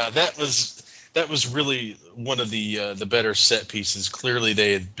 Yeah, that was really one of the better set pieces. Clearly,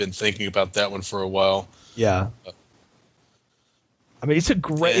 they had been thinking about that one for a while. Yeah. I mean, it's a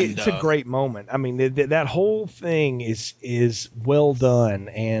great moment. I mean, that whole thing is well done,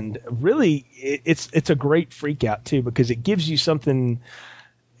 and really, it's a great freak out too, because it gives you something.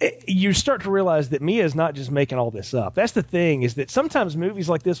 You start to realize that Mia is not just making all this up. That's the thing, is that sometimes movies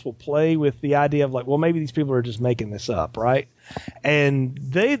like this will play with the idea of like, well, maybe these people are just making this up, right? And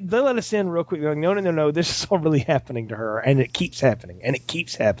they let us in real quick. They're like, no, this is all really happening to her, and it keeps happening, and it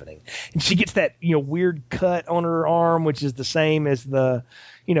keeps happening. And she gets that weird cut on her arm, which is the same as the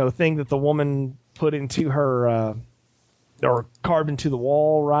thing that the woman put into her or carved into the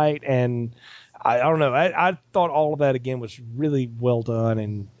wall, right? And I don't know. I thought all of that, again, was really well done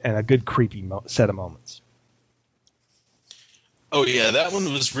and a good creepy set of moments. Oh, yeah. That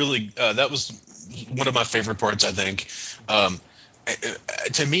one was really that was one of my favorite parts, I think.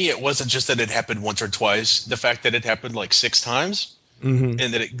 To me, it wasn't just that it happened once or twice. The fact that it happened like 6 times, and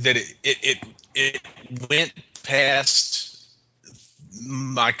that it went past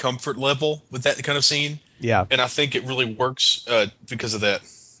my comfort level with that kind of scene. Yeah. And I think it really works because of that.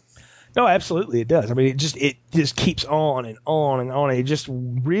 No, absolutely it does. I mean, it just keeps on and on and on. It just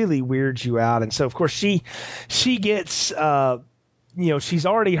really weirds you out. And so, of course, she gets, she's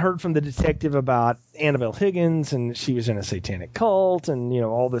already heard from the detective about Annabelle Higgins, and she was in a satanic cult, and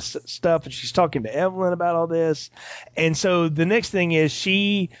all this stuff. And she's talking to Evelyn about all this. And so the next thing is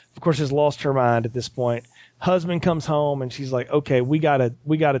she, of course, has lost her mind at this point. Husband comes home, and she's like, okay, we gotta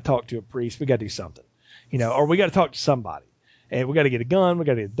talk to a priest. We gotta do something, or we gotta talk to somebody. And we got to get a gun, we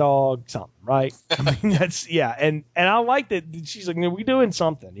got to get a dog, something, right? I mean, and I like that she's like, we're doing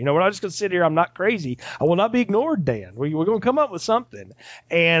something. We're not just going to sit here. I'm not crazy. I will not be ignored, Dan. We're going to come up with something.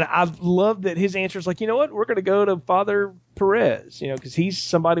 And I love that his answer is like, you know what? We're going to go to Father Perez, because he's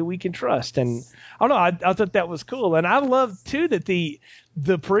somebody we can trust. And I don't know, I thought that was cool. And I love, too, that the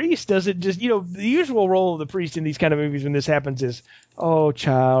priest doesn't just, the usual role of the priest in these kind of movies when this happens is, oh,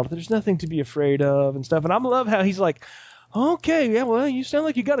 child, there's nothing to be afraid of and stuff. And I love how he's like, okay, yeah, well, you sound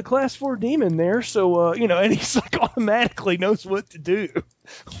like you got a class 4 demon there, so, and he's like automatically knows what to do.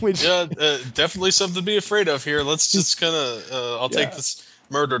 Which, definitely something to be afraid of here. Let's just kind of, I'll take this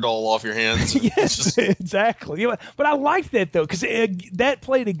murder doll off your hands. Yes, exactly. But I like that, though, because that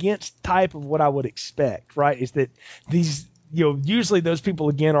played against type of what I would expect, right, is that these, usually those people,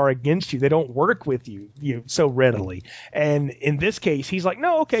 again, are against you. They don't work with you, so readily. And in this case, he's like,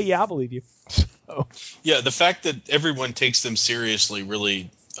 no, okay, yeah, I believe you. So. Yeah, the fact that everyone takes them seriously really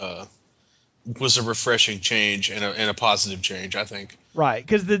was a refreshing change and a positive change, I think. Right,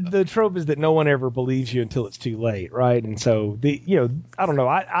 because the trope is that no one ever believes you until it's too late, right? And so I don't know.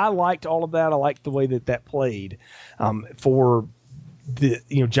 I liked all of that. I liked the way that played for the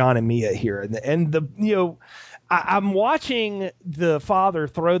John and Mia here, and the I'm watching the father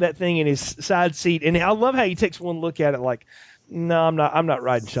throw that thing in his side seat, and I love how he takes one look at it like, no, I'm not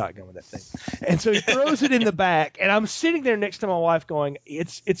riding shotgun with that thing. And so he throws it in the back, and I'm sitting there next to my wife going,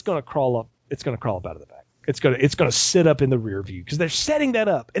 it's going to crawl up. It's going to crawl up out of the back. It's going to sit up in the rear view because they're setting that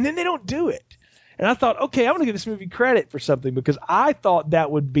up, and then they don't do it. And I thought, okay, I'm going to give this movie credit for something because I thought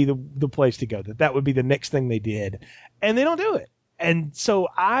that would be the place to go, that would be the next thing they did, and they don't do it. And so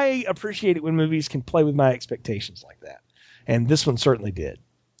I appreciate it when movies can play with my expectations like that, and this one certainly did.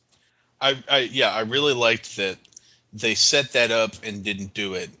 I really liked that they set that up and didn't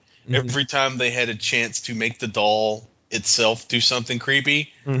do it. Mm-hmm. Every time they had a chance to make the doll itself do something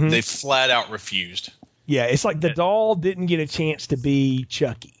creepy, they flat out refused. Yeah, it's like the doll didn't get a chance to be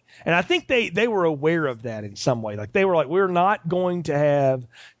Chucky. And I think they were aware of that in some way. Like they were like, we're not going to have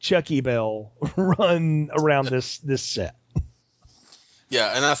Chucky Bell run around this set.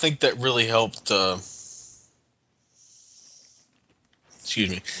 Yeah, and I think that really helped excuse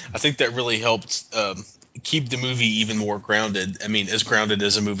me. I think that really helped keep the movie even more grounded. I mean, as grounded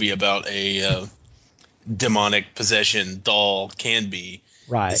as a movie about a demonic possession doll can be.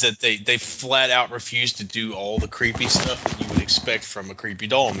 Right. Is that they flat out refuse to do all the creepy stuff that you would expect from a creepy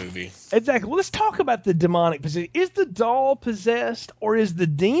doll movie. Exactly. Well, let's talk about the demonic possession. Is the doll possessed, or is the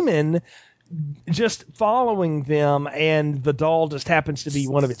demon just following them and the doll just happens to be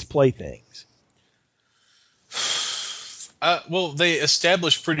one of its playthings? Well, they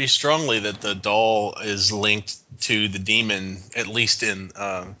established pretty strongly that the doll is linked to the demon, at least in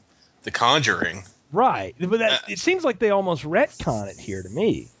The Conjuring. Right. But it seems like they almost retcon it here to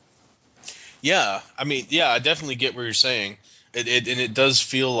me. Yeah. I mean, yeah, I definitely get what you're saying. It does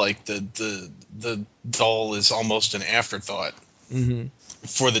feel like the doll is almost an afterthought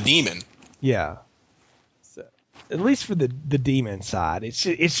for the demon. Yeah. So, at least for the demon side, it's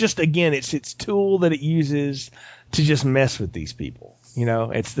just again, it's its tool that it uses to just mess with these people,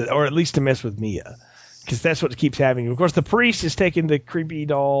 or at least to mess with Mia, because that's what keeps happening. Of course, the priest is taking the creepy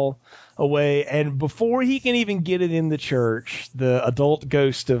doll away, and before he can even get it in the church, the adult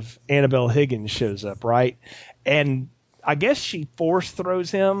ghost of Annabelle Higgins shows up, right? And I guess she force throws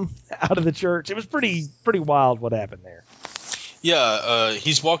him out of the church. It was pretty wild what happened there. Yeah,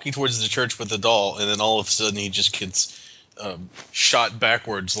 he's walking towards the church with the doll, and then all of a sudden he just gets shot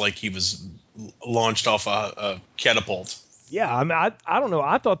backwards like he was launched off a catapult. Yeah, I mean, I don't know.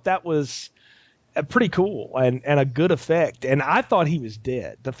 I thought that was pretty cool and a good effect, and I thought he was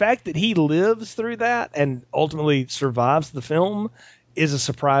dead. The fact that he lives through that and ultimately survives the film is a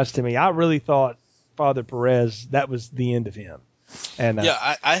surprise to me. I really thought Father Perez, that was the end of him. And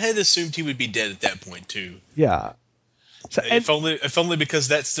yeah, I had assumed he would be dead at that point too. Yeah. So, if only because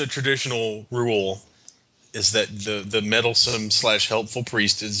that's the traditional rule, is that the meddlesome / helpful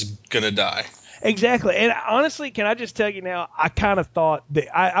priest is gonna die. Exactly. And honestly, can I just tell you now, I kind of thought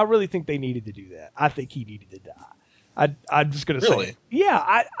that I really think they needed to do that. I think he needed to die. I'm just gonna say,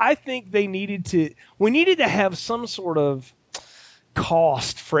 yeah, I think we needed to have some sort of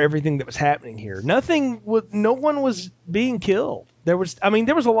cost for everything that was happening here. No one was being killed. There was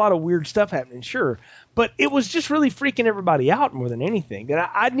a lot of weird stuff happening, sure, but it was just really freaking everybody out more than anything.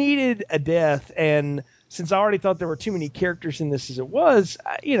 That I needed a death, and since I already thought there were too many characters in this as it was,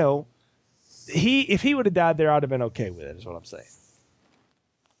 if he would have died there, I'd have been okay with it, is what I'm saying.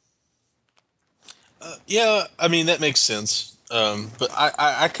 Yeah, I mean, that makes sense. But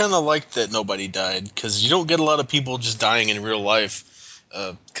I kind of like that nobody died, because you don't get a lot of people just dying in real life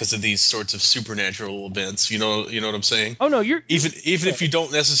because of these sorts of supernatural events. You know what I'm saying? Oh no, even if you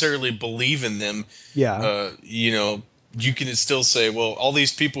don't necessarily believe in them. Yeah. You can still say, well, all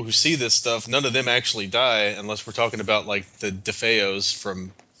these people who see this stuff, none of them actually die, unless we're talking about like the DeFeos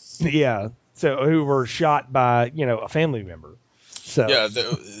from. Yeah. So who were shot by a family member. So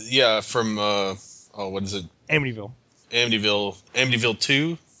from what is it? Amityville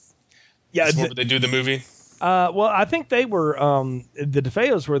 2. Yeah, where they do the movie. Well, I think they were the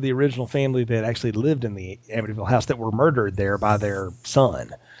DeFeos were the original family that actually lived in the Amityville house that were murdered there by their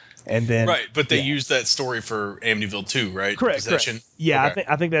son, and then right. But they used that story for Amityville 2, right? Correct. Yeah, okay.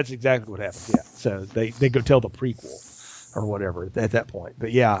 I think that's exactly what happened. Yeah, so they go tell the prequel or whatever at that point.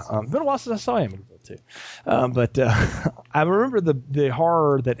 But yeah, been a while since I saw Amityville 2, but I remember the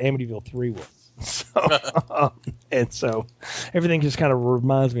horror that Amityville 3 was. So, and so everything just kind of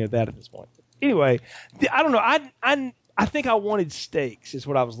reminds me of that at this point. Anyway, I don't know. I think I wanted stakes is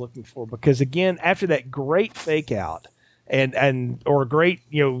what I was looking for, because again, after that great fake out or a great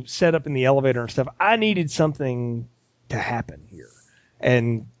setup in the elevator and stuff, I needed something to happen here,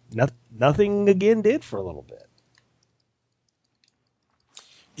 and nothing again did for a little bit.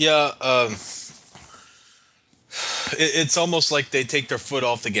 Yeah, it's almost like they take their foot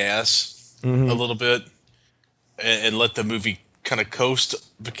off the gas a little bit and let the movie kind of coast,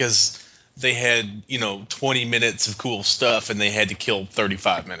 because they had 20 minutes of cool stuff and they had to kill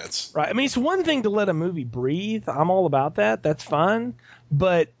 35 minutes. Right. I mean, it's one thing to let a movie breathe. I'm all about that. That's fine.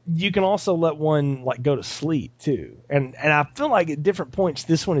 But you can also let one go to sleep too. And I feel like at different points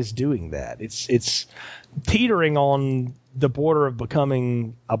this one is doing that. It's teetering on the border of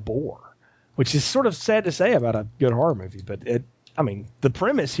becoming a bore, which is sort of sad to say about a good horror movie. But the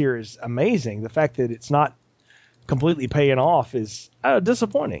premise here is amazing. The fact that it's not completely paying off is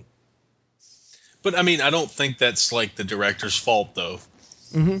disappointing. But I don't think that's like the director's fault though.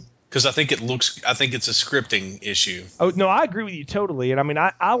 Because I think it's a scripting issue. Oh no, I agree with you totally. And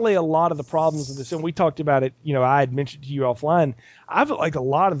I lay a lot of the problems with this, and we talked about it. I had mentioned to you offline. I feel like a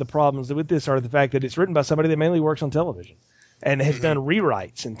lot of the problems with this are the fact that it's written by somebody that mainly works on television and has done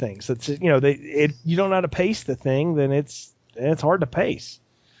rewrites and things. That's you don't know how to pace the thing, then it's it's hard to pace.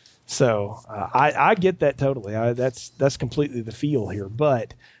 So I get that totally. That's completely the feel here.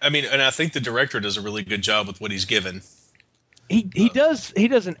 But I mean, and I think the director does a really good job with what he's given. He does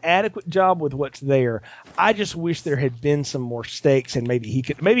an adequate job with what's there. I just wish there had been some more stakes, and maybe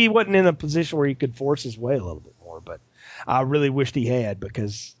he wasn't in a position where he could force his way a little bit more. But I really wished he had,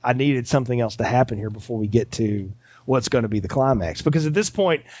 because I needed something else to happen here before we get to what's going to be the climax. Because at this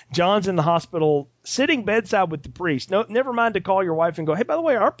point, John's in the hospital sitting bedside with the priest. No, never mind to call your wife and go, hey, by the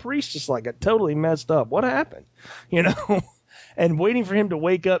way, our priest just like got totally messed up. What happened? And waiting for him to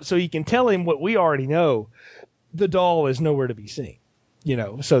wake up so he can tell him what we already know. The doll is nowhere to be seen,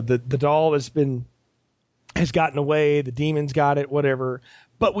 so the doll has gotten away. The demons got it, whatever.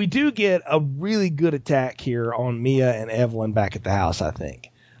 But we do get a really good attack here on Mia and Evelyn back at the house, I think.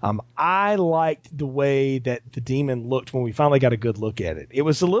 I liked the way that the demon looked when we finally got a good look at it. It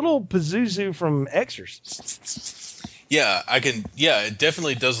was a little Pazuzu from Exorcist. Yeah, it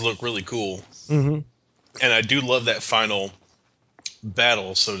definitely does look really cool. Mm-hmm. And I do love that final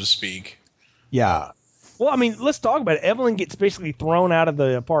battle, so to speak. Yeah. Well, I mean, let's talk about it. Evelyn gets basically thrown out of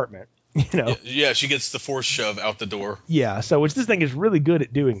the apartment, Yeah, she gets the force shove out the door. Yeah, so this thing is really good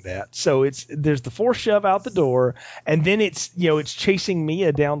at doing that. So there's the force shove out the door, and then it's chasing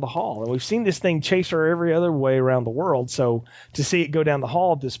Mia down the hall. And we've seen this thing chase her every other way around the world. So to see it go down the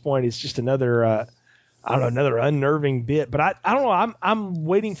hall at this point is just another another unnerving bit. But I don't know. I'm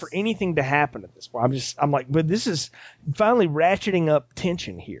waiting for anything to happen at this point. I'm like, but this is finally ratcheting up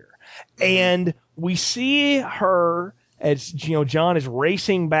tension here. And we see her as John is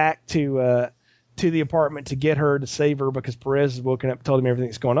racing back to the apartment to get her to save her because Perez has woken up and told him everything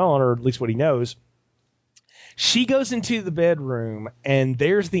that's going on, or at least what he knows. She goes into the bedroom, and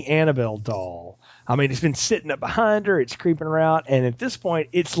there's the Annabelle doll. I mean, it's been sitting up behind her. It's creeping her out, and at this point,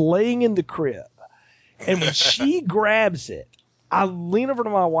 it's laying in the crib. And when she grabs it, I lean over to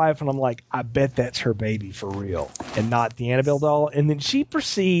my wife, and I'm like, I bet that's her baby for real and not the Annabelle doll. And then she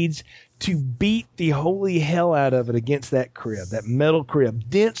proceeds to beat the holy hell out of it against that crib, that metal crib,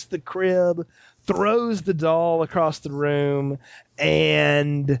 dents the crib, throws the doll across the room,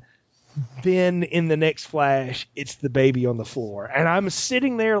 and then in the next flash, it's the baby on the floor. And I'm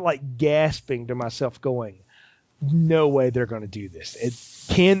sitting there like gasping to myself going, no way they're going to do this.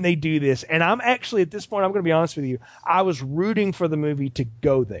 Can they do this? And I'm actually, at this point, I'm going to be honest with you, I was rooting for the movie to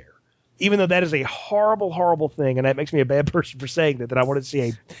go there. Even though that is a horrible, horrible thing, and that makes me a bad person for saying that I wanted to see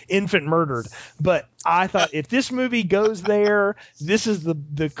an infant murdered. But I thought if this movie goes there, this is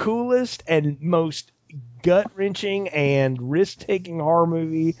the coolest and most gut-wrenching and risk-taking horror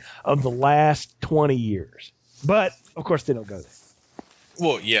movie of the last 20 years. But, of course, they don't go there.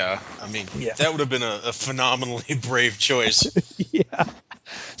 Well, yeah. I mean, that would have been a phenomenally brave choice. Yeah.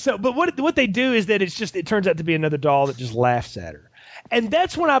 So, but what they do is that it turns out to be another doll that just laughs at her. And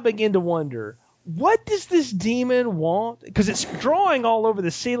that's when I begin to wonder, what does this demon want? Because it's drawing all over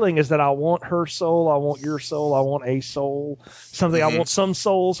the ceiling is that I want her soul, I want your soul, I want a soul, something, I want some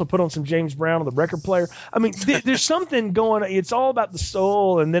soul, so put on some James Brown on the record player. I mean, there's something going on. It's all about the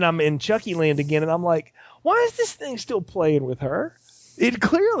soul, and then I'm in Chucky land again, and I'm like, why is this thing still playing with her? It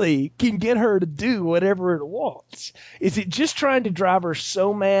clearly can get her to do whatever it wants. Is it just trying to drive her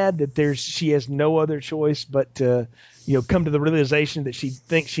so mad that she has no other choice but to come to the realization that she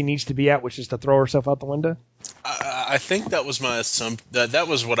thinks she needs to be out, which is to throw herself out the window? I think that was my assumption. That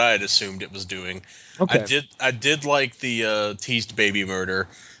was what I had assumed it was doing. Okay. I did like the teased baby murder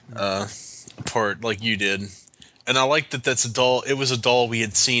part, like you did, and I liked that that's a doll. It was a doll we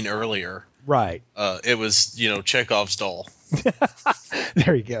had seen earlier. Right. It was Chekhov's doll.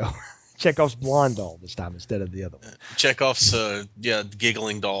 There you go. Chekhov's blonde doll this time instead of the other one. Chekhov's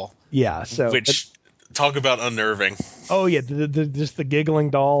giggling doll. Yeah. So talk about unnerving. Oh yeah, just the giggling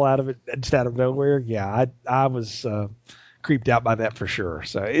doll out of nowhere. Yeah, I was creeped out by that for sure.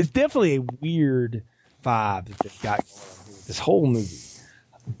 So it's definitely a weird vibe that they've got going on here with this whole movie.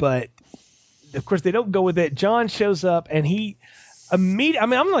 But of course they don't go with it. John shows up and he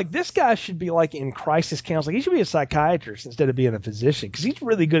immediately. I'm like, this guy should be like in crisis counseling. He should be a psychiatrist instead of being a physician because he's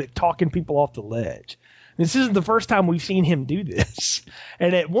really good at talking people off the ledge. This isn't the first time we've seen him do this.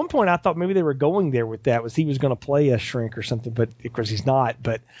 And at one point I thought maybe they were going there with that, was he was going to play a shrink or something, but of course he's not.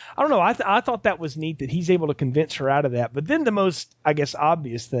 But I don't know. I thought that was neat that he's able to convince her out of that. But then the most, I guess,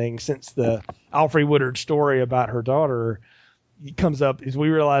 obvious thing since the Alfre Woodard story about her daughter comes up is we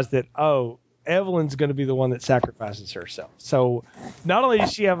realize that, Evelyn's going to be the one that sacrifices herself. So not only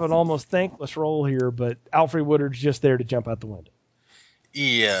does she have an almost thankless role here, but Alfre Woodard's just there to jump out the window.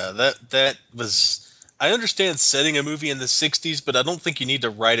 Yeah, that was... I understand setting a movie in the 60s, but I don't think you need to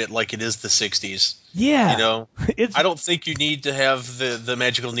write it like it is the 60s. Yeah. You know? I don't think you need to have the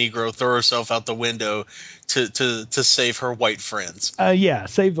magical Negro throw herself out the window to save her white friends. Yeah,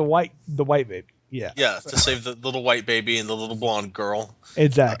 save the white baby. Yeah. Yeah, to save the little white baby and the little blonde girl.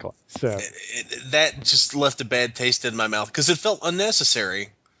 Exactly. So that just left a bad taste in my mouth because it felt unnecessary.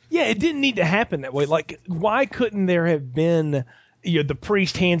 Yeah, it didn't need to happen that way. Like, why couldn't there have been, the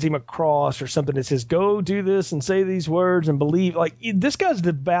priest hands him a cross or something that says, go do this and say these words and believe. Like, this guy's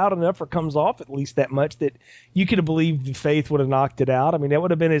devout enough or comes off at least that much that you could have believed the faith would have knocked it out. I mean, that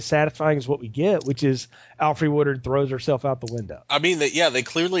would have been as satisfying as what we get, which is Alfre Woodard throws herself out the window. I mean, they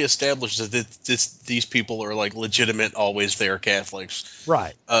clearly established that these people are, like, legitimate, always there Catholics.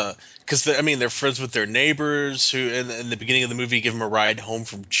 Right. Because, they're friends with their neighbors who, in the beginning of the movie, give them a ride home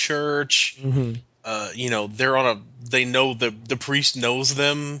from church. Mm-hmm. They know the priest knows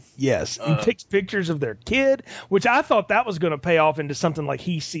them. Yes, he takes pictures of their kid, which I thought that was going to pay off into something like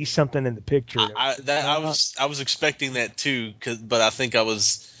he sees something in the picture. I was expecting that too, but I think I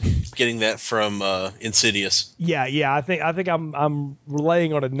was getting that from Insidious. Yeah, I think I'm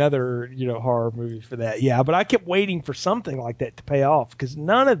relying on another horror movie for that. Yeah, but I kept waiting for something like that to pay off because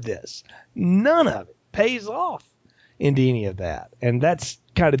none of it pays off into any of that, and that's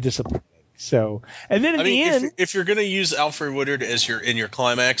kind of disappointing. So, and then the end, if you're going to use Alfre Woodard as in your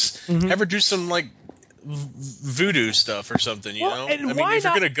climax, have her do some like voodoo stuff or something, you know? If you're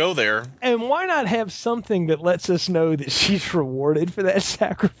going to go there. And why not have something that lets us know that she's rewarded for that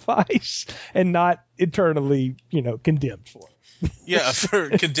sacrifice and not eternally, condemned for it? Yeah,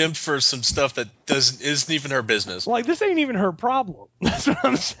 condemned for some stuff that isn't even her business. Like, this ain't even her problem. That's what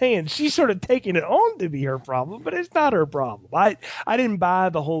I'm saying. She's sort of taking it on to be her problem, but it's not her problem. I didn't buy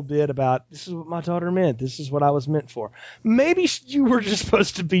the whole bit about this is what my daughter meant. This is what I was meant for. Maybe you were just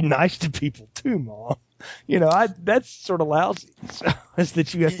supposed to be nice to people too, Mom. That's sort of lousy. So, is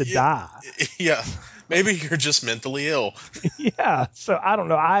that you have to die. Yeah. Maybe you're just mentally ill. Yeah. So I don't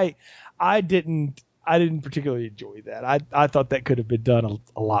know. I didn't particularly enjoy that. I thought that could have been done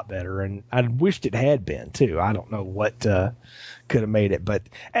a lot better, and I wished it had been too. I don't know what could have made it, but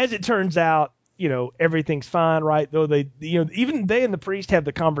as it turns out, everything's fine, right? Though even they and the priest have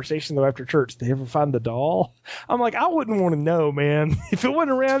the conversation though after church. Did they ever find the doll? I'm like, I wouldn't want to know, man. If it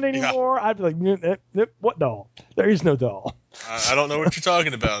wasn't around anymore, I'd be like, what doll? There is no doll. I don't know what you're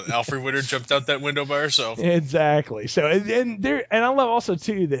talking about. Alfre Woodard jumped out that window by herself. Exactly. So, and I love also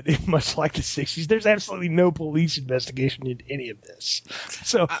too that much like the 60s, there's absolutely no police investigation into any of this.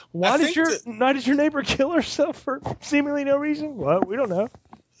 So why did your neighbor kill herself for seemingly no reason? Well, we don't know.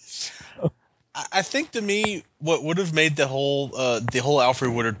 I think to me, what would have made the whole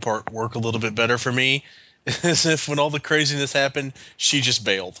Alfre Woodard part work a little bit better for me is if when all the craziness happened, she just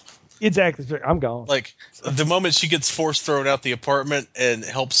bailed. Exactly. I'm gone. Like the moment she gets force thrown out the apartment and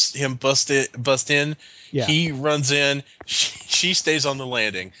helps him bust in, he runs in. She stays on the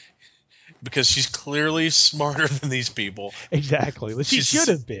landing because she's clearly smarter than these people. Exactly. She should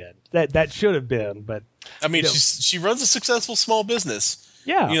have been. That should have been. But I mean, she runs a successful small business.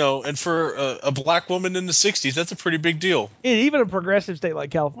 Yeah. And for a black woman in the 60s, that's a pretty big deal. Even a progressive state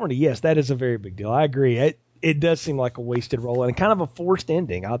like California, yes, that is a very big deal. I agree. It does seem like a wasted role and kind of a forced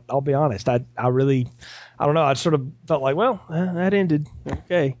ending. I'll be honest. I don't know. I sort of felt like, well, that ended.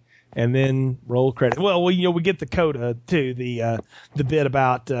 Okay. And then roll credit. Well, we get the coda too. The bit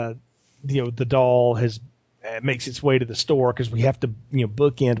about, the doll makes its way to the store because we have to,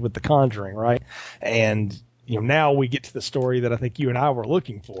 bookend with The Conjuring, right? And, now we get to the story that I think you and I were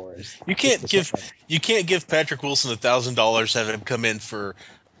looking for. You can't give Patrick Wilson $1,000 have him come in for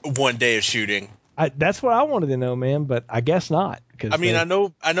one day of shooting. That's what I wanted to know, man, but I guess not. I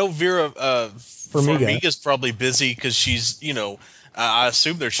know Vera Farmiga's probably busy because she's, I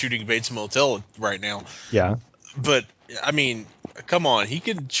assume they're shooting Bates Motel right now. Yeah. But, I mean, come on. He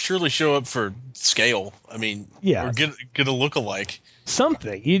could surely show up for scale. I mean, or get a look-alike.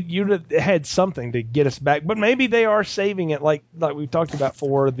 Something. You'd have had something to get us back. But maybe they are saving it like we've talked about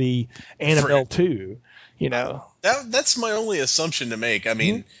for the Annabelle 2, That's my only assumption to make. I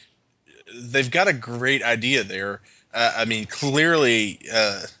mean, they've got a great idea there. I mean, clearly,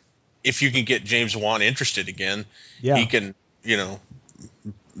 if you can get James Wan interested again, he can,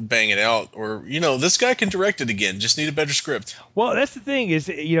 bang it out. Or, this guy can direct it again. Just need a better script. Well, that's the thing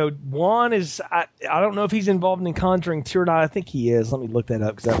is, Wan is, I don't know if he's involved in Conjuring 2 or not. I think he is. Let me look that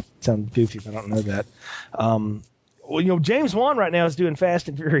up because that sounds goofy if I don't know that. Well, James Wan right now is doing Fast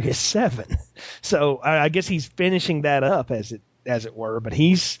and Furious 7. So I guess he's finishing that up as it were, but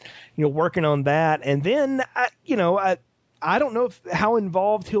he's, working on that. And then, I don't know how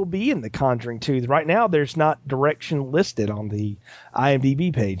involved he'll be in The Conjuring 2. Right now, there's not direction listed on the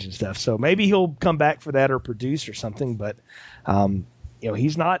IMDb page and stuff. So maybe he'll come back for that or produce or something. But,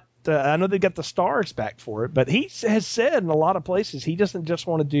 he's not. I know they got the stars back for it, but he has said in a lot of places he doesn't just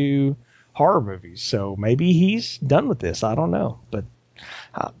want to do horror movies. So maybe he's done with this. I don't know. But,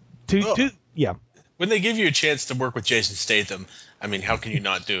 yeah. When they give you a chance to work with Jason Statham, I mean, how can you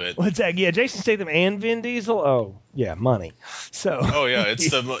not do it? What's that? Yeah, Jason Statham and Vin Diesel. Oh, yeah, money. So. Oh yeah, it's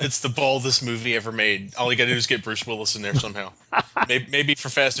the baldest movie ever made. All you got to do is get Bruce Willis in there somehow. Maybe for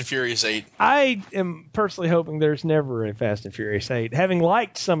Fast and Furious 8. I am personally hoping there's never a Fast and Furious 8. Having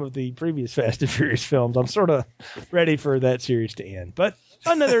liked some of the previous Fast and Furious films, I'm sort of ready for that series to end. But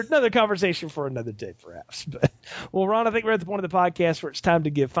another conversation for another day, perhaps. But, well, Ron, I think we're at the point of the podcast where it's time to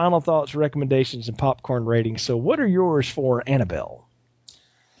give final thoughts, recommendations, and popcorn ratings. So what are yours for Annabelle?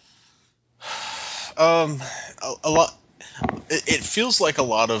 A lot. It feels like a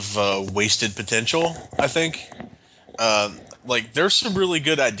lot of wasted potential, I think. Like, there's some really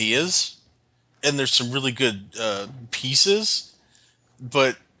good ideas, and there's some really good pieces,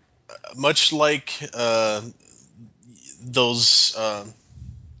 but much like those...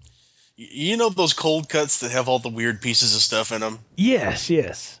 those cold cuts that have all the weird pieces of stuff in them?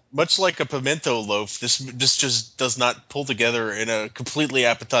 Yes. Much like a pimento loaf, this just does not pull together in a completely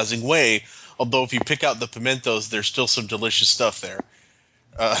appetizing way, although if you pick out the pimentos, there's still some delicious stuff there.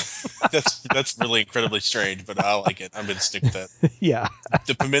 That's really incredibly strange, but I like it. I'm going to stick with that. Yeah.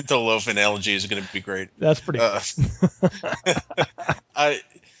 The pimento loaf analogy is going to be great. That's pretty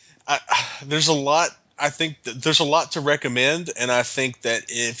There's a lot. I think there's a lot to recommend, and I think that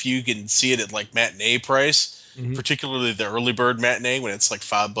if you can see it at like matinee price, particularly the early bird matinee when it's like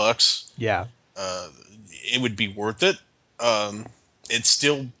 $5, yeah, it would be worth it. It's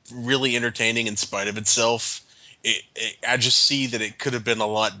still really entertaining in spite of itself. I just see that it could have been a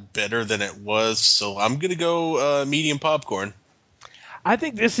lot better than it was, so I'm gonna go medium popcorn. I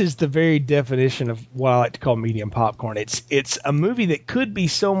think this is the very definition of what I like to call medium popcorn. It's a movie that could be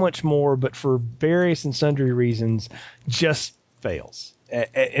so much more, but for various and sundry reasons, just fails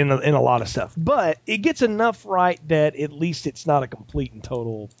in a lot of stuff. But it gets enough right that at least it's not a complete and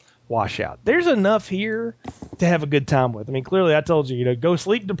total washout. There's enough here to have a good time with. I mean, clearly I told you, go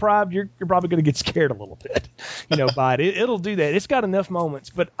sleep deprived, you're probably going to get scared a little bit, by it. It'll do that. It's got enough moments,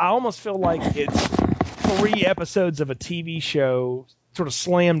 but I almost feel like it's 3 episodes of a TV show sort of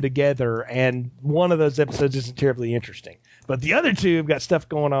slammed together, and one of those episodes isn't terribly interesting. But the other 2 have got stuff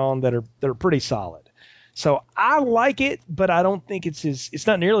going on that are pretty solid. So I like it, but I don't think it's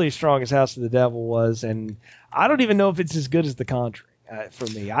not nearly as strong as House of the Devil was, and I don't even know if it's as good as The Conjuring for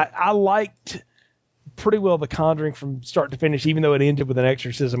me. I liked pretty well The Conjuring from start to finish, even though it ended with an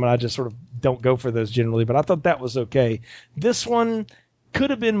exorcism, and I just sort of don't go for those generally, but I thought that was okay. This one could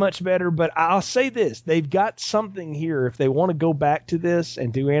have been much better, but I'll say this. They've got something here. If they want to go back to this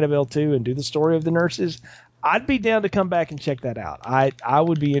and do Annabelle 2 and do the story of the nurses, I'd be down to come back and check that out. I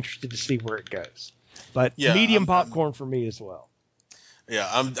would be interested to see where it goes. But yeah, medium popcorn for me as well. Yeah,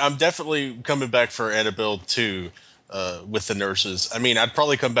 I'm definitely coming back for Annabelle 2 with the nurses. I mean, I'd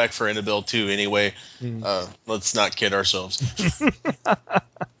probably come back for Annabelle 2 anyway. Let's not kid ourselves.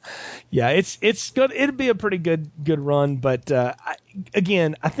 Yeah, it's good. It'd be a pretty good run, but I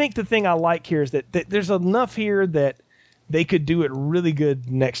think the thing I like here is that there's enough here that they could do it really good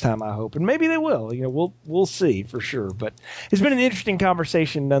next time, I hope, and maybe they will. We'll see for sure. But it's been an interesting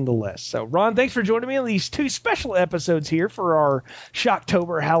conversation nonetheless. So, Ron, thanks for joining me on these 2 special episodes here for our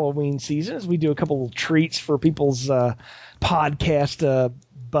Shocktober Halloween season, as we do a couple of treats for people's podcast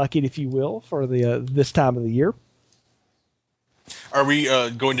bucket, if you will, for the this time of the year. Are we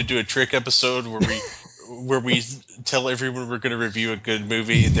going to do a trick episode where we tell everyone we're going to review a good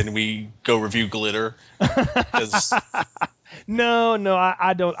movie and then we go review Glitter? No,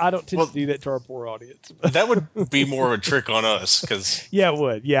 I don't tend to do that to our poor audience. That would be more of a trick on us, because yeah, it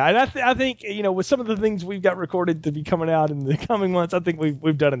would. Yeah, and I think with some of the things we've got recorded to be coming out in the coming months, I think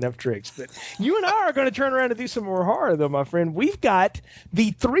we've done enough tricks. But you and I are going to turn around and do some more horror, though, my friend. We've got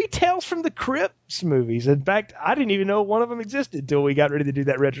the 3 Tales from the Crypts movies. In fact, I didn't even know one of them existed until we got ready to do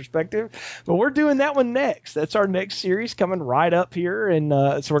that retrospective. But we're doing that one next. That's our next series coming right up here, and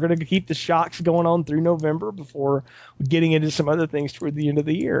so we're going to keep the shocks going on through November before getting into some other things toward the end of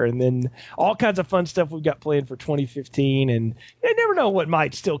the year, and then all kinds of fun stuff we've got planned for 2015, and you never know what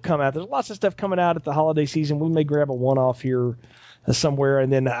might still come out. There's lots of stuff coming out at the holiday season. We may grab a one-off here somewhere,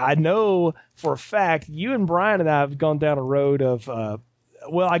 and then I know for a fact you and Brian and I have gone down a road of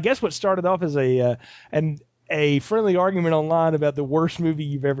I guess what started off as an a friendly argument online about the worst movie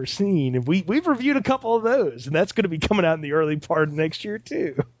you've ever seen. And we've reviewed a couple of those, and that's going to be coming out in the early part of next year,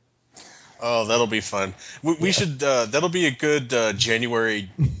 too. Oh, that'll be fun. We should. That'll be a good January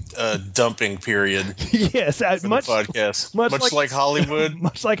dumping period. Yes, for the podcast. Much like Hollywood.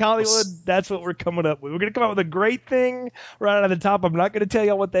 Much like Hollywood. That's what we're coming up with. We're going to come up with a great thing right out of the top. I'm not going to tell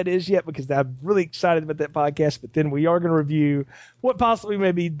y'all what that is yet because I'm really excited about that podcast. But then we are going to review what possibly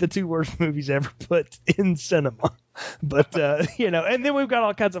may be the 2 worst movies ever put in cinema. But, and then we've got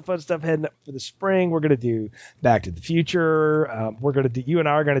all kinds of fun stuff heading up for the spring. We're going to do Back to the Future. You and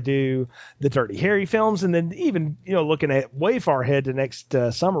I are going to do the Dirty Harry films. And then even, looking at way far ahead to next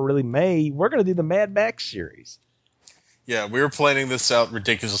summer, really May, we're going to do the Mad Max series. Yeah, we were planning this out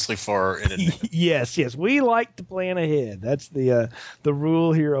ridiculously far in advance. Yes. We like to plan ahead. That's the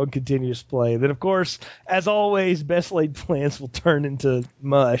rule here on Continuous Play. Then, of course, as always, best laid plans will turn into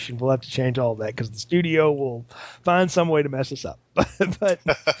mush, and we'll have to change all that because the studio will find some way to mess us up. But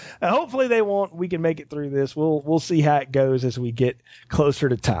hopefully they won't. We can make it through this. We'll see how it goes as we get closer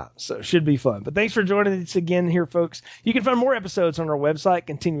to time. So it should be fun. But thanks for joining us again here, folks. You can find more episodes on our website,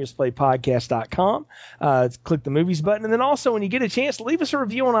 continuousplaypodcast.com. Click the movies button. And then also, when you get a chance, leave us a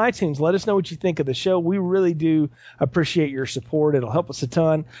review on iTunes. Let us know what you think of the show. We really do appreciate your support. It'll help us a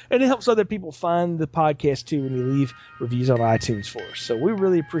ton. And it helps other people find the podcast, too, when you leave reviews on iTunes for us. So we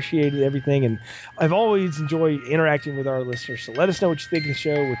really appreciate everything. And I've always enjoyed interacting with our listeners. So let us know what you think of the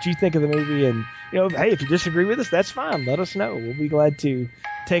show, what you think of the movie. And, hey, if you disagree with us, that's fine. Let us know. We'll be glad to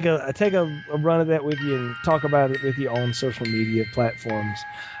take a run of that with you and talk about it with you on social media platforms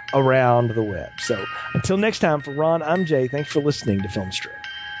around the web. So until next time, for Ron, I'm Jay. Thanks for listening to Film Strip.